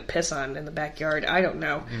something to piss on in the backyard. I don't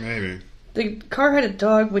know. Maybe. The car had a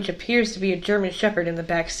dog, which appears to be a German Shepherd, in the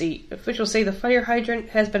back seat. Officials say the fire hydrant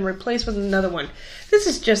has been replaced with another one. This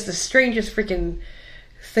is just the strangest freaking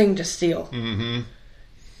thing to steal. Mm-hmm.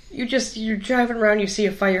 You're driving around, you see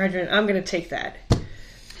a fire hydrant, I'm going to take that.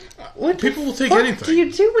 What people will take anything. What do you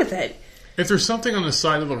do with it? If there's something on the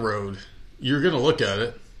side of the road, you're going to look at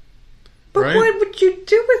it. But right? What would you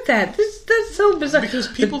do with that? That's so bizarre. Because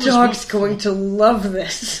people the dog's going to love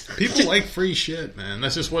this. People like free shit, man.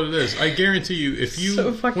 That's just what it is. I guarantee you, if you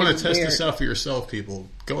want to test this out for yourself, people,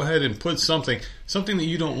 go ahead and put something that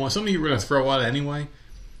you don't want, something you're going to throw out anyway,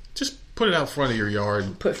 just put it out front of your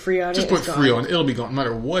yard. Put free on it. Just put free on it. It'll be gone, no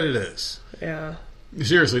matter what it is. Yeah.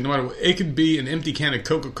 Seriously, no matter what. It could be an empty can of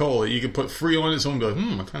Coca-Cola. You could put free on it. Someone would be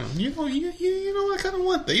like, I kind of, I kind of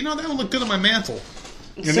want that. That would look good on my mantle.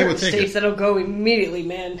 And certain states that'll go immediately,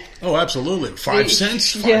 man. Oh, absolutely. 5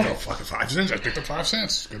 cents? Oh, fucking 5 cents. I picked up 5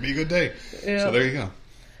 cents. It's going to be a good day. Yeah. So there you go.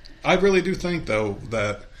 I really do think, though,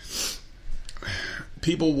 that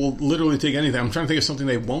people will literally take anything. I'm trying to think of something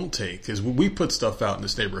they won't take. Because we put stuff out in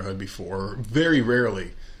this neighborhood before. Very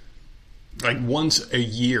rarely. Like once a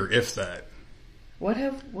year, if that. What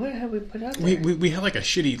have we put out there? We had like a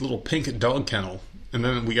shitty little pink dog kennel. And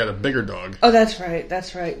then we got a bigger dog. Oh, that's right.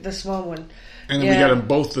 The small one. And then we got them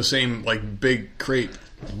both the same, like, big crate.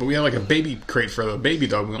 But we had, like, a baby crate for the baby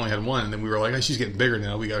dog. We only had one. And then we were like, she's getting bigger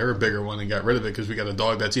now. We got her a bigger one and got rid of it because we got a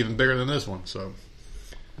dog that's even bigger than this one. So,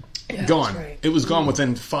 gone. Right. It was gone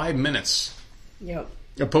within 5 minutes. Yep.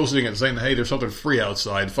 Of posting it saying, hey, there's something free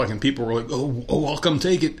outside. Fucking people were like, oh, I'll come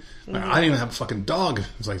take it. Mm-hmm. I didn't even have a fucking dog.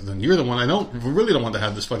 It's like, then you're the one really don't want to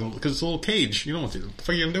have this fucking, because it's a little cage. You don't want to. What the fuck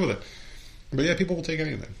are you going to do with it? But yeah, people will take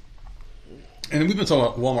anything. And we've been talking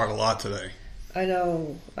about Walmart a lot today. I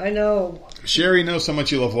know. Sherry knows how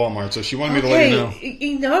much you love Walmart, so she wanted me to let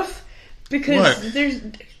you know. Enough? Because there's...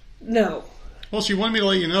 No. Well, she wanted me to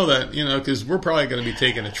let you know that, because we're probably going to be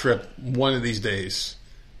taking a trip one of these days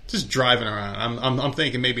just driving around. I'm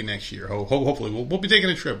thinking maybe next year. Hopefully we'll be taking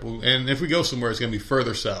a trip. And if we go somewhere, it's going to be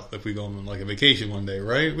further south. If we go on like a vacation one day,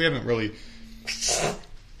 right? We haven't really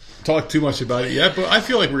talked too much about it yet, but I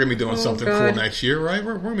feel like we're going to be doing something cool next year, right?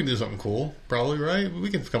 We're going to be doing something cool, probably, right?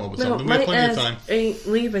 We can come up with something. We have plenty of time. Ain't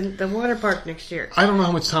leaving the water park next year. I don't know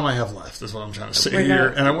how much time I have left. That's what I'm trying to say here,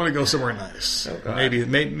 and I want to go somewhere nice.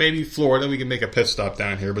 Maybe Florida. We can make a pit stop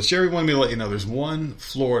down here. But Sherry wanted me to let you know there's one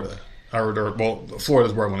Florida.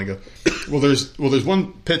 Florida's where I want to go. There's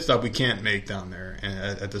one pit stop we can't make down there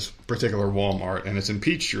at this particular Walmart, and it's in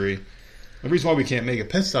Peachtree. The reason why we can't make a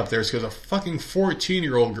pit stop there is because a fucking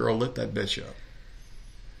 14-year-old girl lit that bitch up.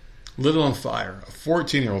 Lit it on fire. A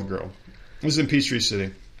 14-year-old girl. This is in Peachtree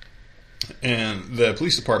City. And the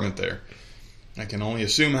police department there, I can only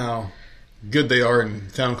assume how good they are in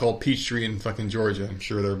a town called Peachtree in fucking Georgia. I'm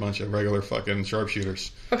sure they're a bunch of regular fucking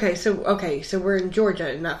sharpshooters. Okay, so we're in Georgia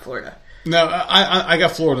and not Florida. No, I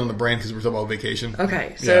got Florida on the brain because we're talking about vacation.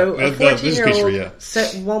 Okay, so a 14-year-old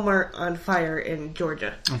set Walmart on fire in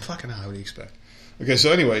Georgia. I'm fucking out. What do you expect? Okay,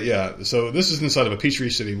 so anyway, yeah. So this is inside of a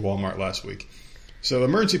Peachtree City Walmart last week. So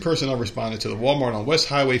emergency personnel responded to the Walmart on West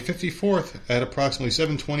Highway 54th at approximately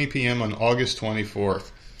 7:20 p.m. on August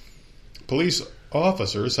 24th. Police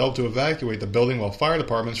officers helped to evacuate the building while fire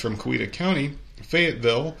departments from Coweta County,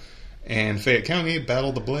 Fayetteville, and Fayette County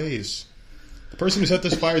battled the blaze. The person who set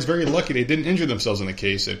this fire is very lucky they didn't injure themselves in the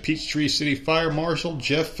case, said Peachtree City Fire Marshal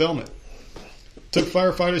Jeff Filmett. Took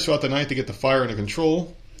firefighters throughout the night to get the fire under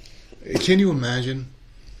control. Can you imagine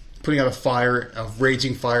putting out a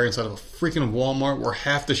raging fire inside of a freaking Walmart where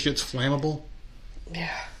half the shit's flammable?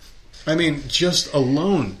 Yeah. I mean, just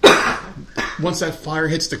alone, once that fire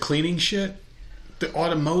hits the cleaning shit, the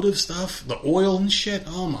automotive stuff, the oil and shit,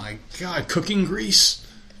 oh my god, cooking grease.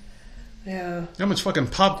 Yeah. How much fucking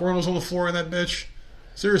popcorn was on the floor in that bitch?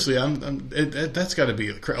 Seriously, that's got to be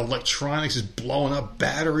electronics is blowing up,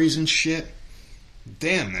 batteries and shit.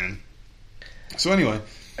 Damn, man. So anyway,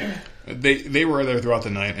 they were there throughout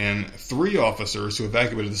the night, and 3 officers who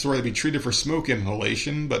evacuated the store had to be treated for smoke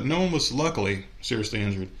inhalation, but no one was luckily seriously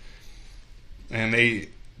injured. And they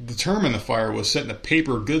determined the fire was set in a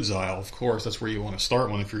paper goods aisle. Of course, that's where you want to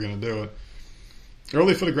start one if you're going to do it.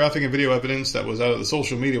 Early photographic and video evidence that was out of the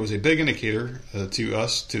social media was a big indicator to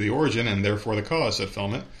the origin and therefore the cause, said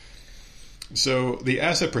Filmett. So the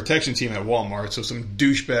asset protection team at Walmart, so some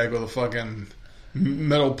douchebag with a fucking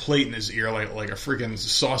metal plate in his ear like a freaking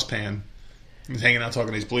saucepan, he's hanging out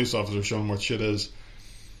talking to these police officers, showing what shit is.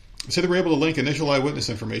 They said they were able to link initial eyewitness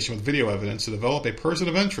information with video evidence to develop a person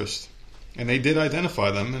of interest. And they did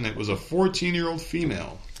identify them, and it was a 14-year-old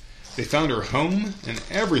female. They found her home and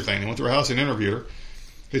everything. They went to her house and interviewed her.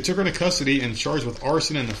 They took her into custody and charged with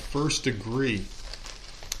arson in the first degree.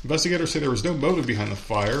 Investigators say there was no motive behind the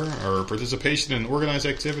fire or participation in organized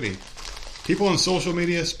activity. People on social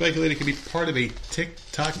media speculate it could be part of a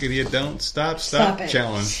TikTok if you don't stop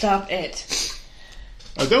challenge. Stop it.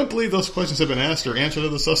 I don't believe those questions have been asked or answered to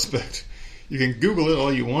the suspect. You can Google it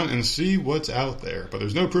all you want and see what's out there, but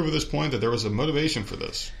there's no proof at this point that there was a motivation for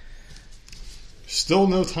this. Still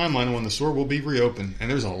no timeline on when the store will be reopened,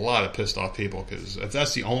 and there's a lot of pissed off people, because if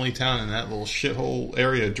that's the only town in that little shithole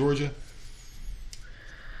area of Georgia,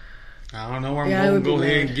 I don't know where I'm going to go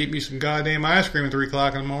ahead and get me some goddamn ice cream at 3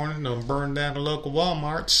 o'clock in the morning. Don't burn down the local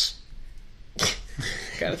Walmarts.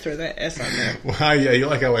 Gotta throw that S on there. Well, yeah, you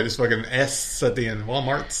like how I just fucking S at the end.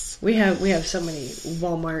 Walmarts. We have so many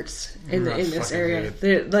Walmarts in this area.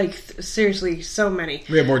 Like, seriously, so many.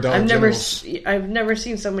 We have more Dollar Generals. I've never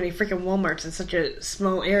seen so many freaking Walmarts in such a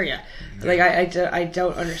small area. Yeah. Like, I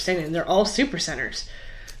don't understand it. And they're all super centers.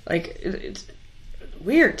 Like, it's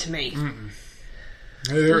weird to me.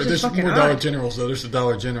 There's more Dollar Generals, though. There's a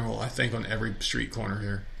Dollar General, I think, on every street corner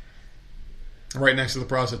here. Right next to the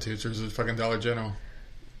prostitutes, there's a fucking Dollar General.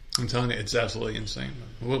 I'm telling you, it's absolutely insane.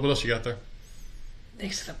 What else you got there?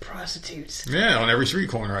 Next to the prostitutes. Yeah, on every street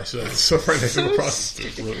corner, I said. So right next to the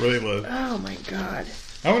prostitutes, where they live. Oh, my God.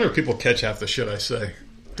 I wonder if people catch half the shit I say.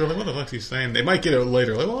 They're like, what the fuck is he saying? They might get it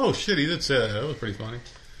later. Like, oh, shit, he did say that. That was pretty funny.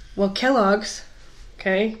 Well, Kellogg's,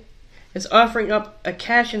 is offering up a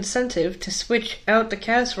cash incentive to switch out the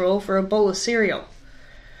casserole for a bowl of cereal.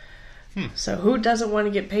 So who doesn't want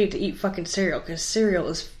to get paid to eat fucking cereal? Because cereal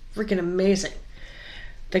is freaking amazing.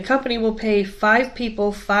 The company will pay 5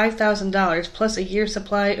 people $5,000 plus a year's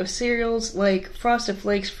supply of cereals like Frosted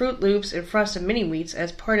Flakes, Fruit Loops, and Frosted Mini Wheats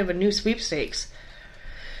as part of a new sweepstakes.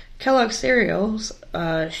 Kellogg's cereals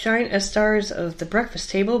shine as stars of the breakfast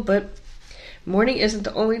table, but morning isn't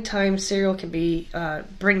the only time cereal can be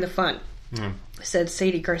bring the fun, said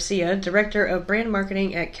Sadie Garcia, director of brand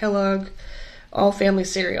marketing at Kellogg All Family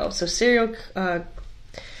Cereal. So cereal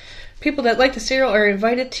People that like the cereal are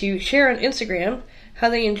invited to share on Instagram how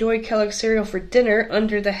they enjoy Kellogg's cereal for dinner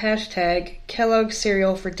under the hashtag Kellogg's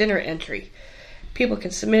Cereal for Dinner entry. People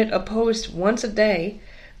can submit a post once a day,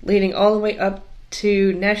 leading all the way up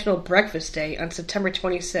to National Breakfast Day on September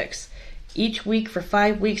 26th. Each week for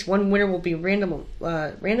 5 weeks, one winner will be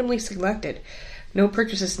randomly selected. No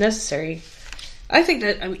purchase is necessary. I think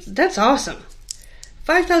that's awesome.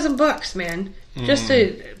 $5,000, man, just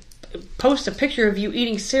to post a picture of you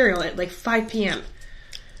eating cereal at like 5 p.m.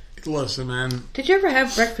 Listen, man. Did you ever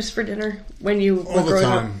have breakfast for dinner when you were growing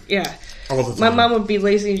up? Yeah. All the time. My mom would be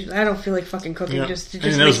lazy. I don't feel like fucking cooking. Yeah. Just and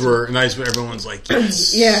those were nice, but everyone's like,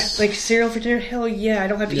 yes. Yeah, like cereal for dinner? Hell yeah. I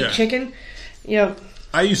don't have to eat chicken. You know.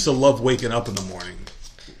 I used to love waking up in the morning.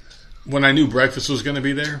 When I knew breakfast was going to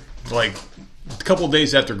be there, like a couple of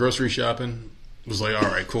days after grocery shopping, it was like, all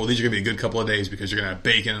right, cool. These are going to be a good couple of days because you're going to have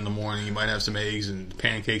bacon in the morning. You might have some eggs and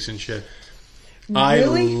pancakes and shit.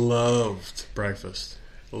 Really? I loved breakfast.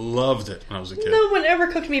 Loved it when I was a kid. No one ever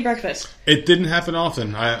cooked me breakfast. It didn't happen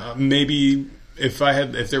often. Maybe if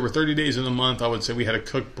there were 30 days in a month, I would say we had a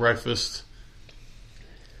cooked breakfast.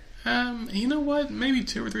 You know what? Maybe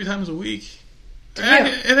 2 or 3 times a week.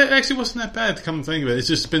 It actually wasn't that bad to come and think of it. It's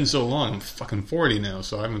just been so long. I'm fucking 40 now,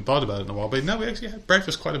 so I haven't thought about it in a while. But no, we actually had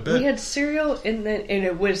breakfast quite a bit. We had cereal, and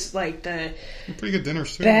it was like the pretty good dinner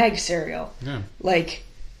too. Bag cereal. Yeah, like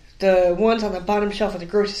the ones on the bottom shelf at the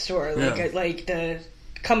grocery store, like the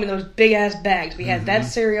come in those big ass bags. We had that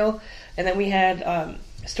cereal, and then we had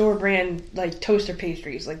store brand like toaster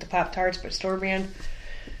pastries, like the Pop-Tarts, but store brand.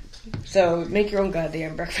 So make your own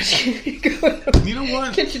goddamn breakfast. You know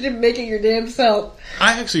what? Kitchen and making your damn self.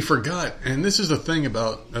 I actually forgot, and this is the thing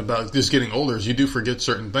about just getting older is you do forget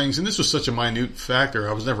certain things, and this was such a minute factor.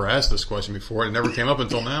 I was never asked this question before. It never came up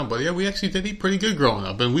until now. But yeah, we actually did eat pretty good growing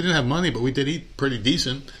up, and we didn't have money, but we did eat pretty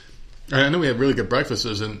decent. And I know we had really good breakfasts,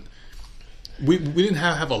 and we didn't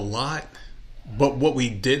have a lot, but what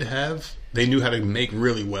we did have, they knew how to make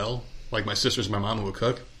really well. Like my sisters and my mom would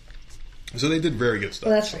cook. So they did very good stuff.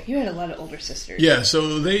 Well, that's right. You had a lot of older sisters. Yeah,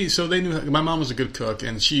 so they knew. My mom was a good cook,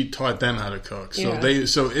 and she taught them how to cook. So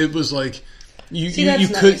so it was like you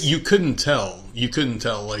couldn't tell. You couldn't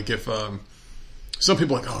tell like if some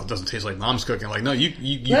people are like, oh, it doesn't taste like mom's cooking. Like no, you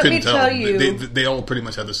couldn't tell. Tell you, they all pretty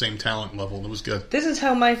much had the same talent level. It was good. This is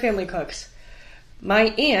how my family cooks. My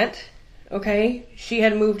aunt, okay, she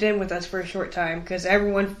had moved in with us for a short time because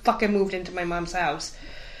everyone fucking moved into my mom's house.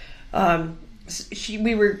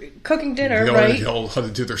 We were cooking dinner, right? They all had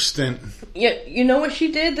to do their stint. Yeah, you know what she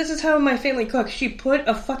did? This is how my family cooks. She put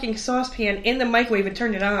a fucking saucepan in the microwave and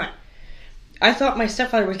turned it on. I thought my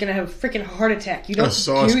stepfather was going to have a freaking heart attack. You don't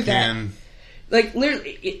do that. Like,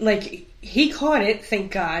 literally, like, he caught it,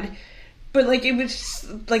 thank God. But, like, it was,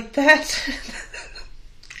 like, that's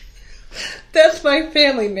my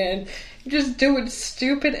family, man. Just doing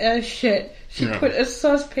stupid ass shit. She put a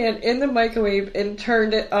saucepan in the microwave and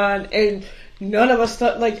turned it on, and none of us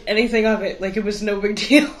thought, like, anything of it. Like, it was no big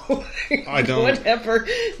deal. I don't. Whatever.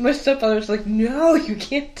 My stepfather was like, no, you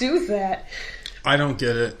can't do that. I don't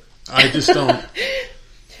get it. I just don't.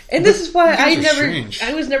 And this is why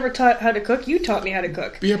I was never taught how to cook. You taught me how to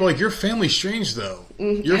cook. But yeah, but, like, your family's strange, though.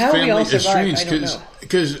 Your how family we all is survived, strange.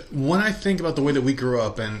 Because when I think about the way that we grew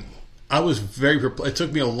up, and I was it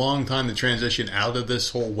took me a long time to transition out of this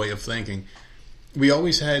whole way of thinking. We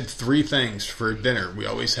always had 3 things for dinner. We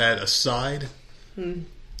always had a side,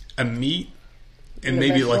 a meat, and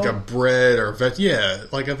maybe like a bread or a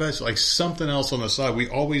like a vegetable, like something else on the side. We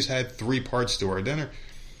always had 3 parts to our dinner.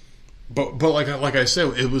 But like I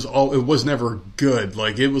said, it was never good.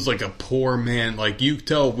 Like it was like a poor man. Like you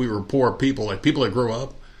tell we were poor people, like people that grew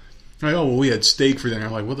up. Like, oh well, we had steak for dinner.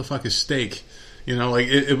 I'm like, what the fuck is steak? You know, like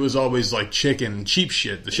it was always like chicken, cheap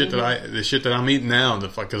shit. The shit that I'm eating now,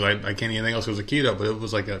 because I can't eat anything else because of keto. But it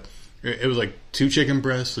was like 2 chicken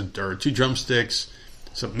breasts or 2 drumsticks,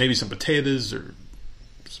 maybe some potatoes or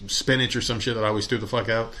some spinach or some shit that I always threw the fuck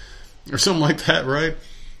out or something like that, right?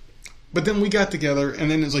 But then we got together, and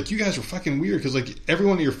then it's like you guys were fucking weird because like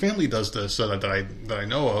everyone in your family does this that I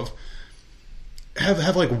know of.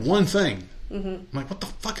 Have like one thing. I'm like, what the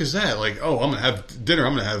fuck is that? Like, oh, I'm gonna have dinner.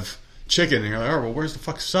 I'm gonna have chicken, and you're like, oh, well, where's the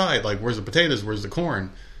fuck side? Like, where's the potatoes? Where's the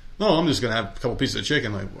corn? No, I'm just gonna have a couple pieces of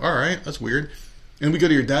chicken. Like, all right, that's weird. And we go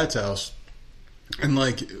to your dad's house, and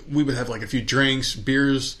like we would have like a few drinks,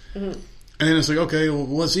 beers, and then it's like, okay, well,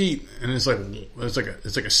 let's eat. And it's like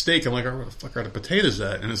a steak. I'm like, oh, where the fuck are the potatoes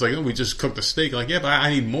at? And it's like, oh, we just cooked the steak. Like, yeah, but I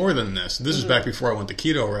need more than this. This is back before I went the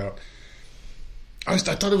keto route. I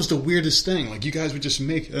thought it was the weirdest thing. Like, you guys would just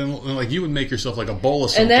make, like, you would make yourself like a bowl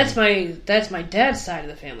of something. And that's my dad's side of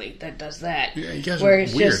the family that does that. Yeah, you guys where are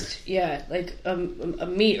it's weird. just like a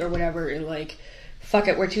meat or whatever, and like, fuck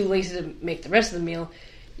it, we're too lazy to make the rest of the meal.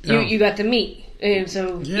 You got the meat, and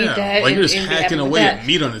so eat that. Like, you're just and hacking away at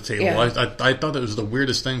meat on the table. Yeah. I thought it was the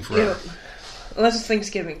weirdest thing forever. Yeah. Unless it's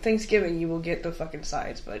Thanksgiving. Thanksgiving, you will get the fucking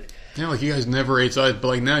sides, but... Yeah, like, you guys never ate sides, but,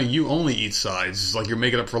 like, now you only eat sides. It's like you're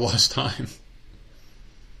making up for lost time.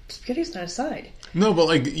 Spaghetti's not a side. No, but,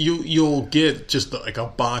 like, you'll get just, like, a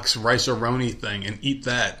box rice-a-roni thing and eat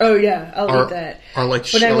that. Oh, yeah, I'll eat that. Or, like,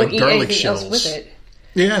 but I won't eat garlic anything shells. else with it.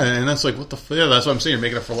 Yeah, and that's like, what the fuck? Yeah, that's what I'm saying. You're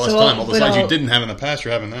making up for lost time. All the sides you didn't have in the past,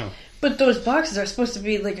 you're having now. But those boxes are supposed to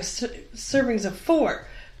be, like, servings of 4.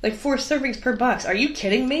 Like 4 servings per box. Are you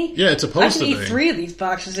kidding me? Yeah, it's supposed to be. I can eat 3 of these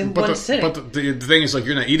boxes in one sitting. But the thing is, like,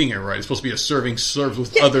 you're not eating it right. It's supposed to be a serving served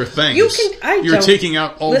with other things. You're taking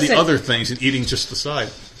out all the other things and eating just the side.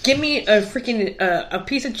 Give me a freaking a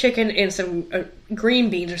piece of chicken and some green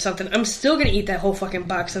beans or something. I'm still going to eat that whole fucking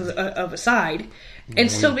box of a side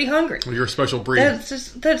and still be hungry. Well, you're a special breed.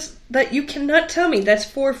 That you cannot tell me that's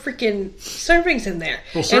 4 freaking servings in there.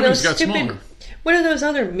 Well, servings got smaller. What are those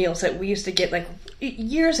other meals that we used to get like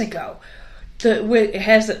years ago? It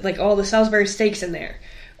has like all the Salisbury steaks in there,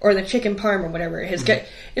 or the chicken parm or whatever. It's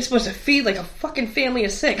supposed to feed like a fucking family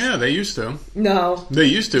of 6. Yeah, they used to. No, they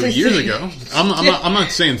used to years ago. I'm not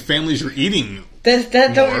saying families are eating.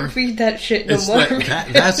 That don't feed that shit no more.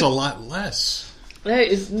 That's a lot less. That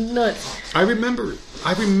is nuts. I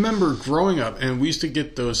remember growing up, and we used to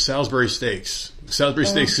get those Salisbury steaks.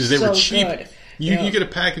 Because they were cheap. Good. You get a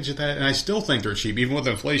package of that, and I still think they're cheap, even with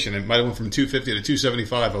inflation. It might have went from $2.50 to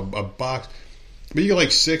 $2.75 a box, but you get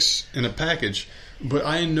like 6 in a package. But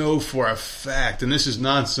I know for a fact, and this is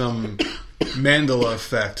not some Mandela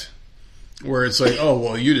effect, where it's like, oh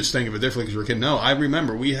well, you just think of it differently because you're a kid. No, I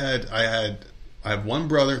remember I have 1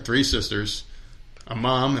 brother, 3 sisters, a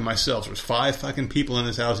mom, and myself. There was 5 fucking people in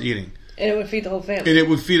this house eating, and it would feed the whole family. And it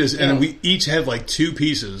would feed us, and we each had like 2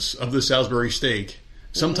 pieces of the Salisbury steak.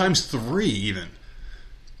 Sometimes 3 even.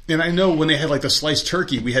 And I know when they had like the sliced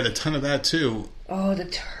turkey, we had a ton of that too. Oh, the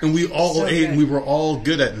turkey. And we all ate, and we were all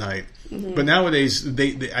good at night. Mm-hmm. But nowadays,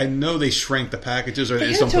 I know they shrank the packages, or they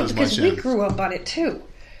just don't put as much in. Because we grew up on it too.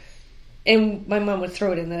 And my mom would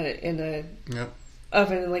throw it in the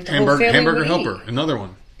oven, and like the whole family Hamburger would Helper, eat. Another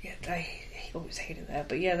one. Yeah, I always hated that,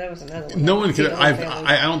 but yeah, that was another one. No one could. I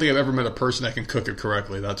don't think I've ever met a person that can cook it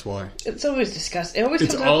correctly. That's why. It's always disgusting.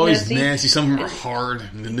 It's always nasty. Some of them are hard.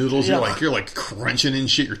 And the noodles, you're like crunching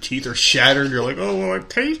and shit. Your teeth are shattered. You're like, oh well, it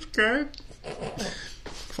tastes good.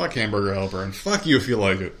 Fuck Hamburger Helper, and fuck you if you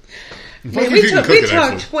like it. Man, we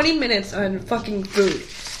talked 20 minutes on fucking food.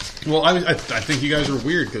 Well, I think you guys are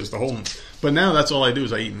weird because but now that's all I do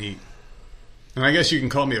is I eat meat. And I guess you can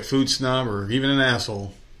call me a food snob or even an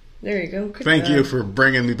asshole. There you go. Thank you for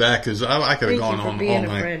bringing me back, because I could have gone on all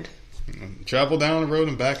night. Friend. Travel down the road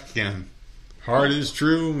and back again. Heart is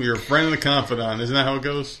true. You're a friend and a confidant. Isn't that how it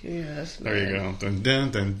goes? Yes. There you go. Dun,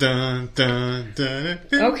 dun, dun, dun, dun, dun,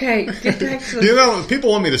 dun. Okay, get back to the...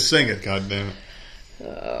 people want me to sing it, goddammit.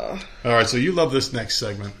 All right, so you love this next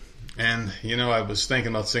segment. And, I was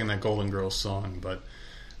thinking about singing that Golden Girls song, but...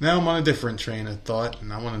 Now I'm on a different train of thought,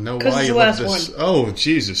 and I want to know why you love this. One. Oh,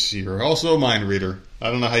 Jesus, you're also a mind reader. I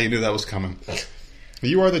don't know how you knew that was coming.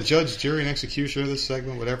 You are the judge, jury, and executioner of this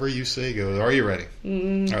segment. Whatever you say goes. Are you ready?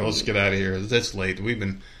 Mm-hmm. All right, let's get out of here. It's late.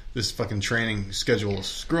 This fucking training schedule is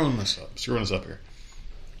screwing us up here.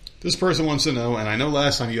 This person wants to know, and I know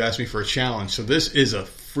last time you asked me for a challenge, so this is a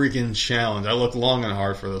freaking challenge. I looked long and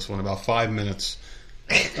hard for this one, about 5 minutes.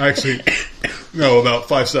 Actually, no, about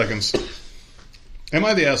 5 seconds. Am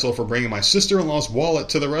I the asshole for bringing my sister-in-law's wallet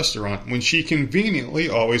to the restaurant when she conveniently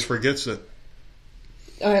always forgets it?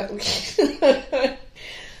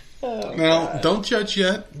 Now, don't judge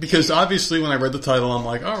yet, because obviously when I read the title, I'm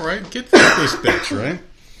like, all right, get this bitch, right?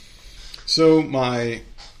 So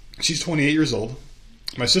she's 28 years old.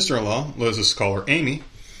 My sister-in-law, let's just call her Amy.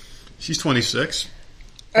 She's 26.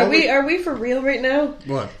 Are we for real right now?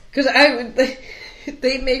 What? Because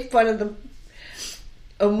they make fun of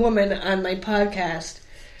a woman on my podcast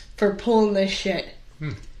for pulling this shit.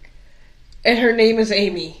 And her name is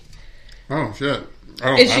Amy. Oh, shit.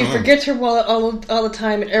 And she forgets her wallet all the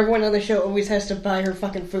time, and everyone on the show always has to buy her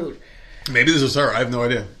fucking food. Maybe this is her. I have no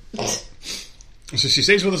idea. So she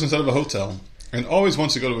stays with us instead of a hotel, and always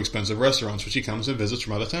wants to go to expensive restaurants when she comes and visits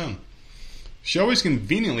from out of town. She always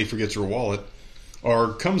conveniently forgets her wallet,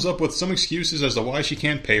 or comes up with some excuses as to why she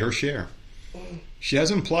can't pay her share. She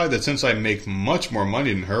has implied that since I make much more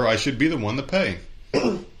money than her, I should be the one to pay.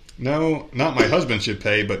 No, not my husband should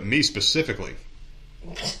pay, but me specifically.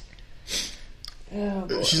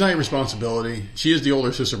 Oh, she's not your responsibility. She is the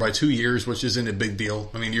older sister by 2 years, which isn't a big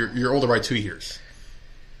deal. I mean, you're older by 2 years.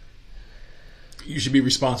 You should be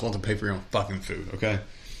responsible to pay for your own fucking food, okay?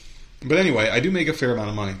 But anyway, I do make a fair amount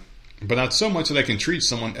of money. But not so much that I can treat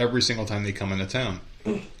someone every single time they come into town.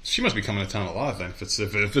 She must be coming to town a lot then,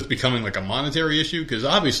 if it's becoming like a monetary issue. Because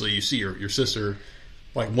obviously you see your sister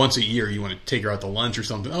like once a year. You want to take her out to lunch or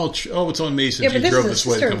something. Oh, it's on me since you drove this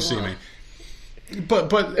way to come see me.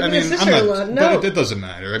 But I mean, I'm not. No. But it doesn't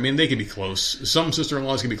matter. I mean, they can be close. Some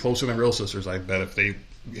sister-in-laws can be closer than real sisters. I bet if they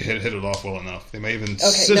hit it off well enough, they may even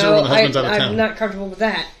scissor when the husband's out of town. I'm not comfortable with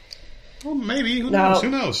that. Well, maybe. Who knows? Who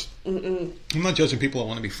knows? I'm not judging people that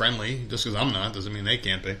want to be friendly. Just because I'm not doesn't mean they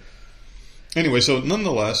can't be. Anyway, so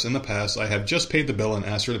nonetheless, in the past, I have just paid the bill and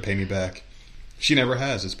asked her to pay me back. She never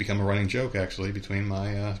has. It's become a running joke, actually, between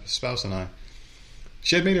my spouse and I.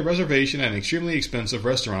 She had made a reservation at an extremely expensive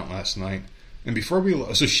restaurant last night. And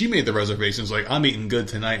before so she made the reservations like, I'm eating good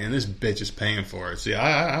tonight, and this bitch is paying for it. See,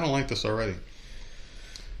 I don't like this already.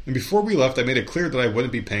 And before we left, I made it clear that I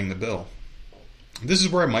wouldn't be paying the bill. This is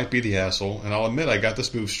where I might be the asshole, and I'll admit I got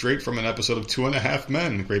this move straight from an episode of 2.5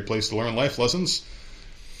 Men, a great place to learn life lessons.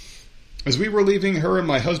 As we were leaving, her and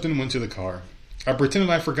my husband went to the car. I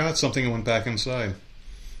pretended I forgot something and went back inside.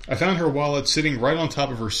 I found her wallet sitting right on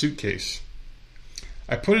top of her suitcase.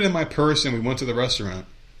 I put it in my purse and we went to the restaurant.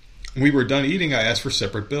 When we were done eating, I asked for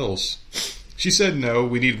separate bills. She said no,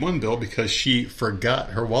 we need one bill because she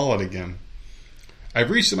forgot her wallet again. I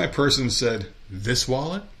reached in my purse and said, "This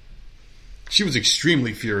wallet?" She was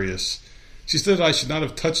extremely furious. She said I should not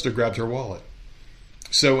have touched or grabbed her wallet.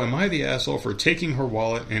 So am I the asshole for taking her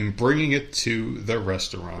wallet and bringing it to the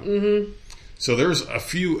restaurant? Mm-hmm. So there's a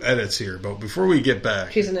few edits here, but before we get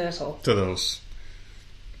back... She's an asshole. ...to those.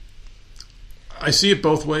 I see it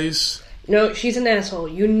both ways. No, she's an asshole.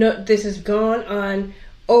 You know, this has gone on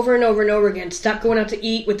over and over and over again. Stop going out to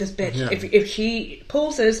eat with this bitch. Yeah. If she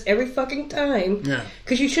pulls this every fucking time... Yeah.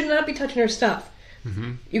 Because you should not be touching her stuff.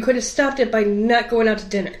 Mm-hmm. You could have stopped it by not going out to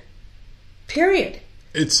dinner. Period.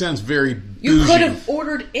 It sounds very bougie. You could have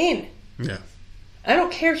ordered in. Yeah. I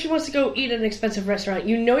don't care if she wants to go eat at an expensive restaurant.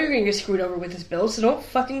 You know you're going to get screwed over with this bill, so don't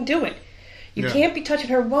fucking do it. You can't be touching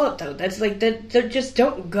her wallet, though. That's like, that. Just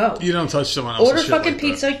don't go. You don't touch someone else's Order shit fucking like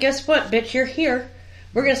pizza. That. Guess what, bitch? You're here.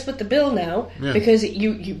 We're going to split the bill now because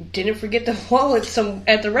you didn't forget the wallet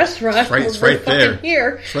at the restaurant. It's right there.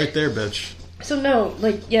 Here. It's right there, bitch. So no,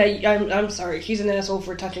 I'm sorry. She's an asshole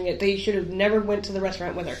for touching it. They should have never went to the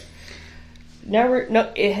restaurant with her. Never.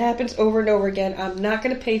 No, it happens over and over again. I'm not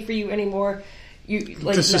going to pay for you anymore.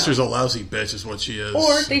 The sister's a lousy bitch, is what she is.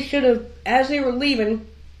 Or they should have, as they were leaving,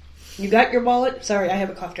 you got your wallet. Sorry, I have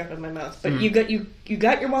a cough drop in my mouth, but you got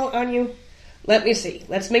your wallet on you. Let me see.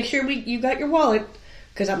 Let's make sure you got your wallet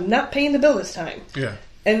because I'm not paying the bill this time. Yeah.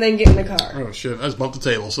 And then get in the car. Oh shit! I just bumped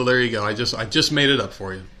the table. So there you go. I just made it up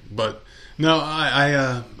for you, but. No,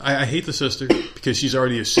 I hate the sister because she's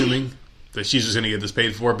already assuming that she's just going to get this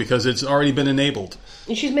paid for because it's already been enabled.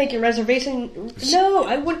 And she's making reservations. No,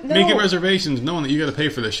 I wouldn't. No. Making reservations knowing that you got to pay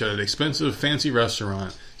for this shit at an expensive, fancy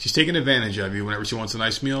restaurant. She's taking advantage of you whenever she wants a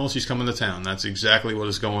nice meal. She's coming to town. That's exactly what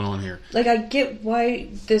is going on here. Like, I get why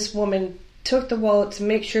this woman took the wallet to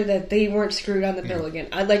make sure that they weren't screwed on the bill again.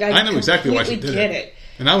 I know exactly why she did it.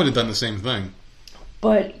 And I would have done the same thing.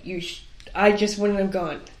 But I just wouldn't have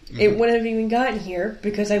gone. It wouldn't have even gotten here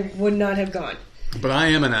because I would not have gone. But I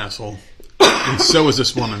am an asshole. And so is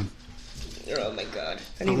this woman. Oh my god.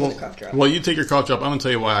 I need another cough drop. Well, you take your cough drop. I'm going to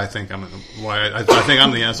tell you why I think I'm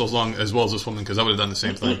the asshole as well as this woman because I would have done the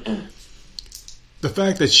same thing. The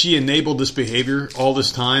fact that she enabled this behavior all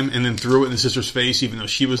this time and then threw it in the sister's face even though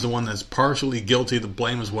she was the one that's partially guilty of the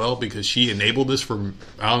blame as well because she enabled this for,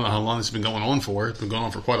 I don't know how long this has been going on for. It's been going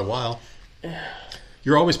on for quite a while.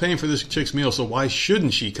 You're always paying for this chick's meal, so why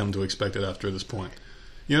shouldn't she come to expect it after this point?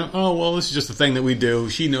 You know, oh, well, this is just a thing that we do.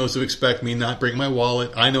 She knows to expect me not bring my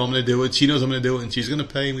wallet. I know I'm going to do it. She knows I'm going to do it, and she's going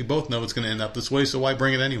to pay. And we both know it's going to end up this way, so why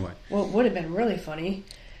bring it anyway? Well, what would have been really funny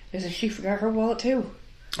is if she forgot her wallet, too.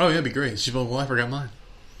 Oh, yeah, it'd be great. She'd be like, well, I forgot mine.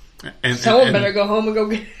 And someone better go home and go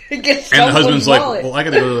get someone's And the husband's wallet. like, well, I got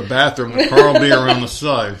to go to the bathroom. The car will be around the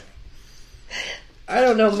side. I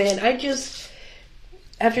don't know, man. I just...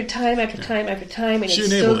 After time after time after time, and it's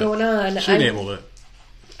still going on. She enabled it.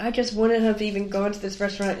 I just wouldn't have even gone to this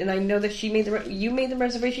restaurant, and I know that you made the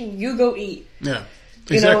reservation. You go eat. Yeah,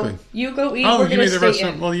 exactly. You go eat. Oh, you made the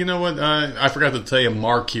restaurant. Well, you know what? I forgot to tell you.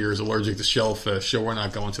 Mark here is allergic to shellfish, so we're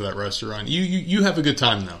not going to that restaurant. You have a good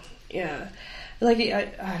time though. Yeah, like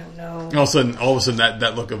I don't know. All of a sudden,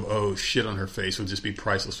 that look of oh shit on her face would just be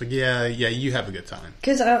priceless. Like yeah, you have a good time.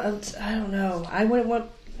 Because I don't know. I wouldn't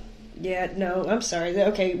want Yeah, no, I'm sorry.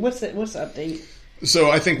 Okay, what's the update? So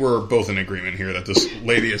I think we're both in agreement here that this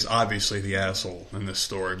lady is obviously the asshole in this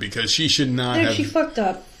story because she should not have... She fucked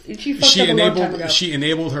up. She fucked up a long time ago. She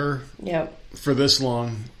enabled her for this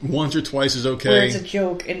long. Once or twice is okay. Where it's a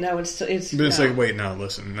joke, and now it's... But it's like, wait, no,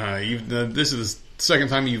 listen. This is the second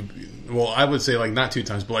time you... Well, I would say like not 2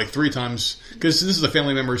 times, but like 3 times. Because this is a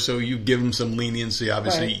family member, so you give them some leniency.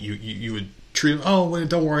 Obviously, right. you would... treat him, oh, well,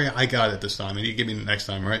 don't worry, I got it this time, and you give me the next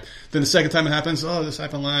time, right? Then the second time it happens, oh, this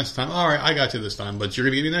happened last time. All right, I got you this time, but you're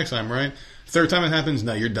going to give me next time, right? Third time it happens,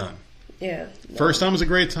 no, you're done. Yeah. No. First time was a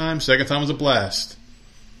great time, second time was a blast.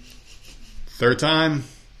 Third time,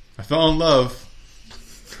 I fell in love.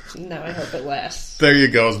 No, I hope it lasts. There you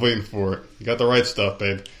go, I was waiting for it. You got the right stuff,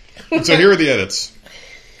 babe. And so here are the edits.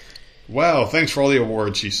 Wow, thanks for all the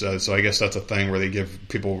awards, she said. So I guess that's a thing where they give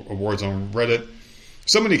people awards on Reddit.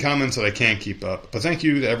 So many comments that I can't keep up, but thank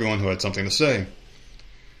you to everyone who had something to say.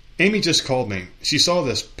 Amy just called me. She saw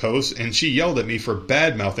this post, and she yelled at me for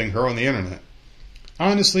bad-mouthing her on the internet.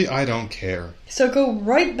 Honestly, I don't care. So go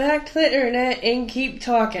right back to the internet and keep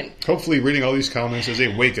talking. Hopefully reading all these comments is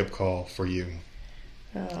a wake-up call for you.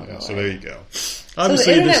 Oh, so there you go.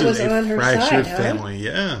 Obviously, so this is a fractured family,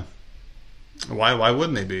 yeah. Why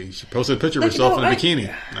wouldn't they be? She posted a picture of herself in a bikini.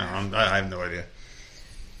 No, I have no idea.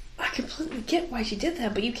 I completely get why she did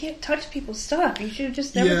that, but you can't touch people's stuff. You should have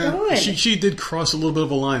just never gone. She did cross a little bit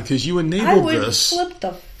of a line because you enabled this. I would flip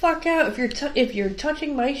the fuck out if you're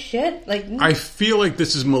touching my shit. Like, I feel like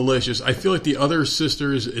this is malicious. I feel like the other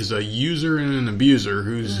sister is a user and an abuser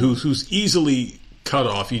who's easily cut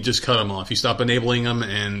off. You just cut them off. You stop enabling them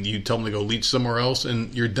and you tell them to go leech somewhere else,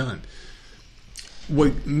 and you're done.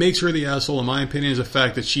 What makes her the asshole, in my opinion, is the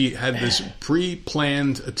fact that she had this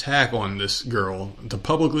pre-planned attack on this girl to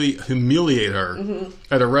publicly humiliate her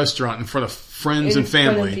at a restaurant in front of friends and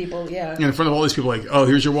family. In front of people, yeah. In front of all these people, like, oh,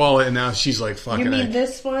 here's your wallet, and now she's like, fucking... You mean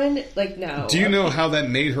this one? Like, no. Do you know how that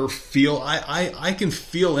made her feel? I can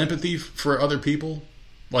feel empathy for other people.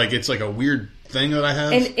 Like, it's like a weird thing that I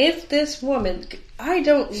have. And if this woman... we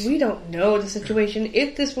don't know the situation.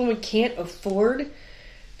 If this woman can't afford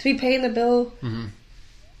to be paying the bill...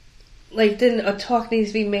 Like, then a talk needs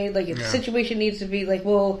to be made. Like, the situation needs to be like,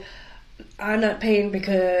 well, I'm not paying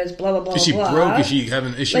because blah, blah, blah, is she blah. broke? Is she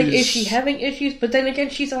having issues? Like, is she having issues? But then again,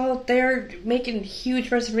 she's out there making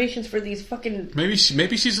huge reservations for these fucking... Maybe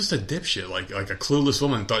she's just a dipshit. Like a clueless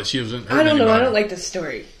woman thought she wasn't... I don't know. I don't like this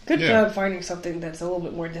story. Good job finding something that's a little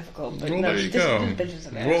bit more difficult. But well, there you go.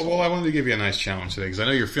 Well, I wanted to give you a nice challenge today because I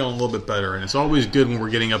know you're feeling a little bit better, and it's always good when we're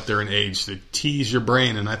getting up there in age to tease your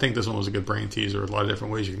brain, and I think this one was a good brain teaser. A lot of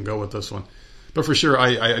different ways you can go with this one. But for sure,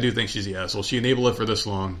 I do think she's the asshole. She enabled it for this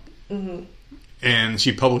long. And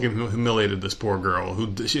she publicly humiliated this poor girl.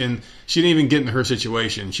 And she didn't even get in her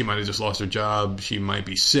situation. She might have just lost her job. She might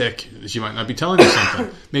be sick. She might not be telling you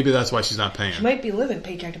something. Maybe that's why she's not paying. She might be living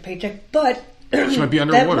paycheck to paycheck, but she might be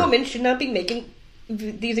underwater. That woman should not be making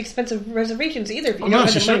these expensive reservations either. If you no,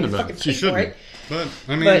 she shouldn't have been. She shouldn't. But,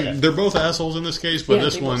 I mean, they're both assholes in this case, but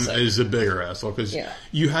this one is a bigger asshole because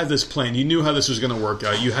you had this plan. You knew how this was going to work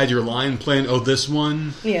out. You had your line planned. Oh, this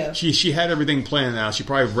one? Yeah. She had everything planned out. She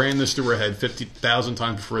probably ran this through her head 50,000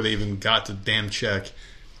 times before they even got the damn check.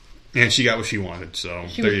 And she got what she wanted, so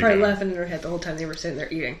she was probably laughing in her head the whole time they were sitting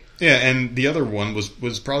there eating. Yeah, and the other one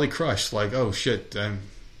was probably crushed. Like, oh, shit.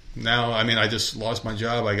 Now, I mean, I just lost my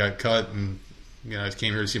job. I got cut, and... You know, I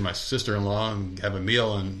came here to see my sister-in-law and have a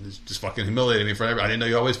meal and just fucking humiliated me for everything. I didn't know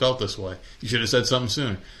you always felt this way. You should have said something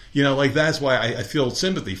sooner. You know, like, that's why I feel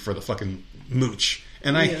sympathy for the fucking mooch.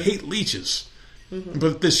 And I hate leeches.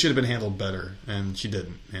 But this should have been handled better, and she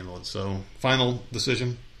didn't handle it. So, final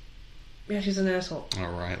decision? Yeah, she's an asshole.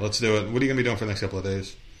 All right, let's do it. What are you going to be doing for the next couple of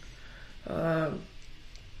days?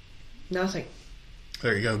 Nothing.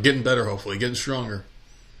 There you go. Getting better, hopefully. Getting stronger.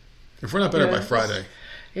 If we're not better by Friday...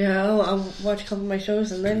 Yeah, I'll watch a couple of my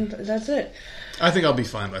shows and then that's it. I think I'll be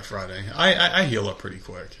fine by Friday. I heal up pretty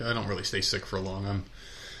quick. I don't really stay sick for long. I'm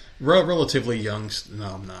relatively young. No,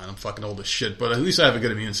 I'm not. I'm fucking old as shit, but at least I have a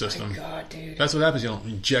good immune system. Oh my God, dude. That's what happens. You don't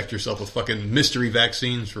inject yourself with fucking mystery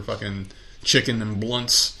vaccines for fucking chicken and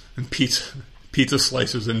blunts and pizza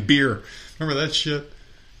slices and beer. Remember that shit?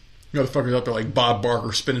 Motherfuckers out there like Bob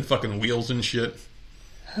Barker spinning fucking wheels and shit.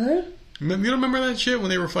 Huh? You don't remember that shit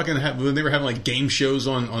when they were having like game shows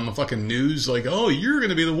on the fucking news? Like, oh, you're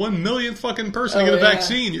going to be the 1 millionth fucking person to get a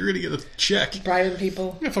vaccine. You're going to get a check. Bribing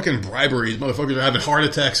people. Yeah, fucking briberies. Motherfuckers are having heart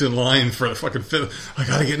attacks in line for the fucking fifth. I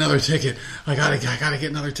got to get another ticket. I got to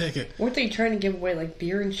get another ticket. Weren't they trying to give away like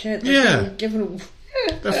beer and shit? Yeah.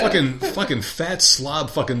 That fucking fat slob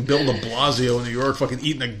fucking Bill de Blasio in New York fucking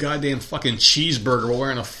eating a goddamn fucking cheeseburger while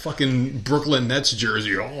wearing a fucking Brooklyn Nets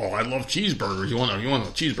jersey. Oh, I love cheeseburgers. You want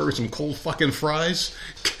a cheeseburger, some cold fucking fries?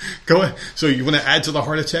 Go ahead. So you want to add to the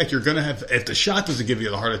heart attack? You're going to have, if the shot doesn't give you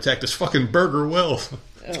the heart attack, this fucking burger will.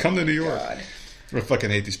 Come to New York. God. I fucking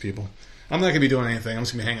hate these people. I'm not going to be doing anything. I'm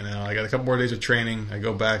just going to be hanging out. I got a couple more days of training. I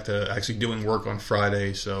go back to actually doing work on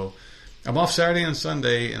Friday. So I'm off Saturday and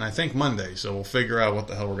Sunday, and I think Monday. So we'll figure out what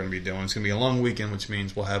the hell we're going to be doing. It's going to be a long weekend, which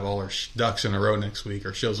means we'll have all our ducks in a row next week.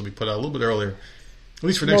 Our shows will be put out a little bit earlier. At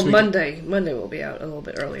least for next week. Monday will be out a little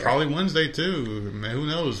bit earlier. Probably Wednesday, too. Man, who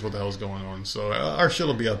knows what the hell's going on. So our show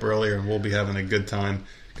will be up earlier, and we'll be having a good time,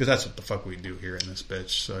 because that's what the fuck we do here in this bitch.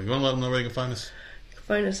 So you want to let them know where they can find us? You can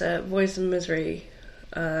find us at Voice of Misery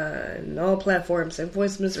on all platforms, at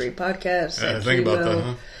Voice of Misery Podcast. Think about that,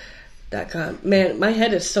 huh? .com. Man, my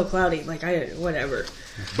head is so cloudy. Whatever.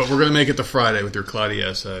 But we're going to make it to Friday with your cloudy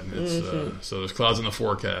ass head. So there's clouds in the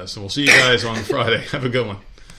forecast. So we'll see you guys on Friday. Have a good one.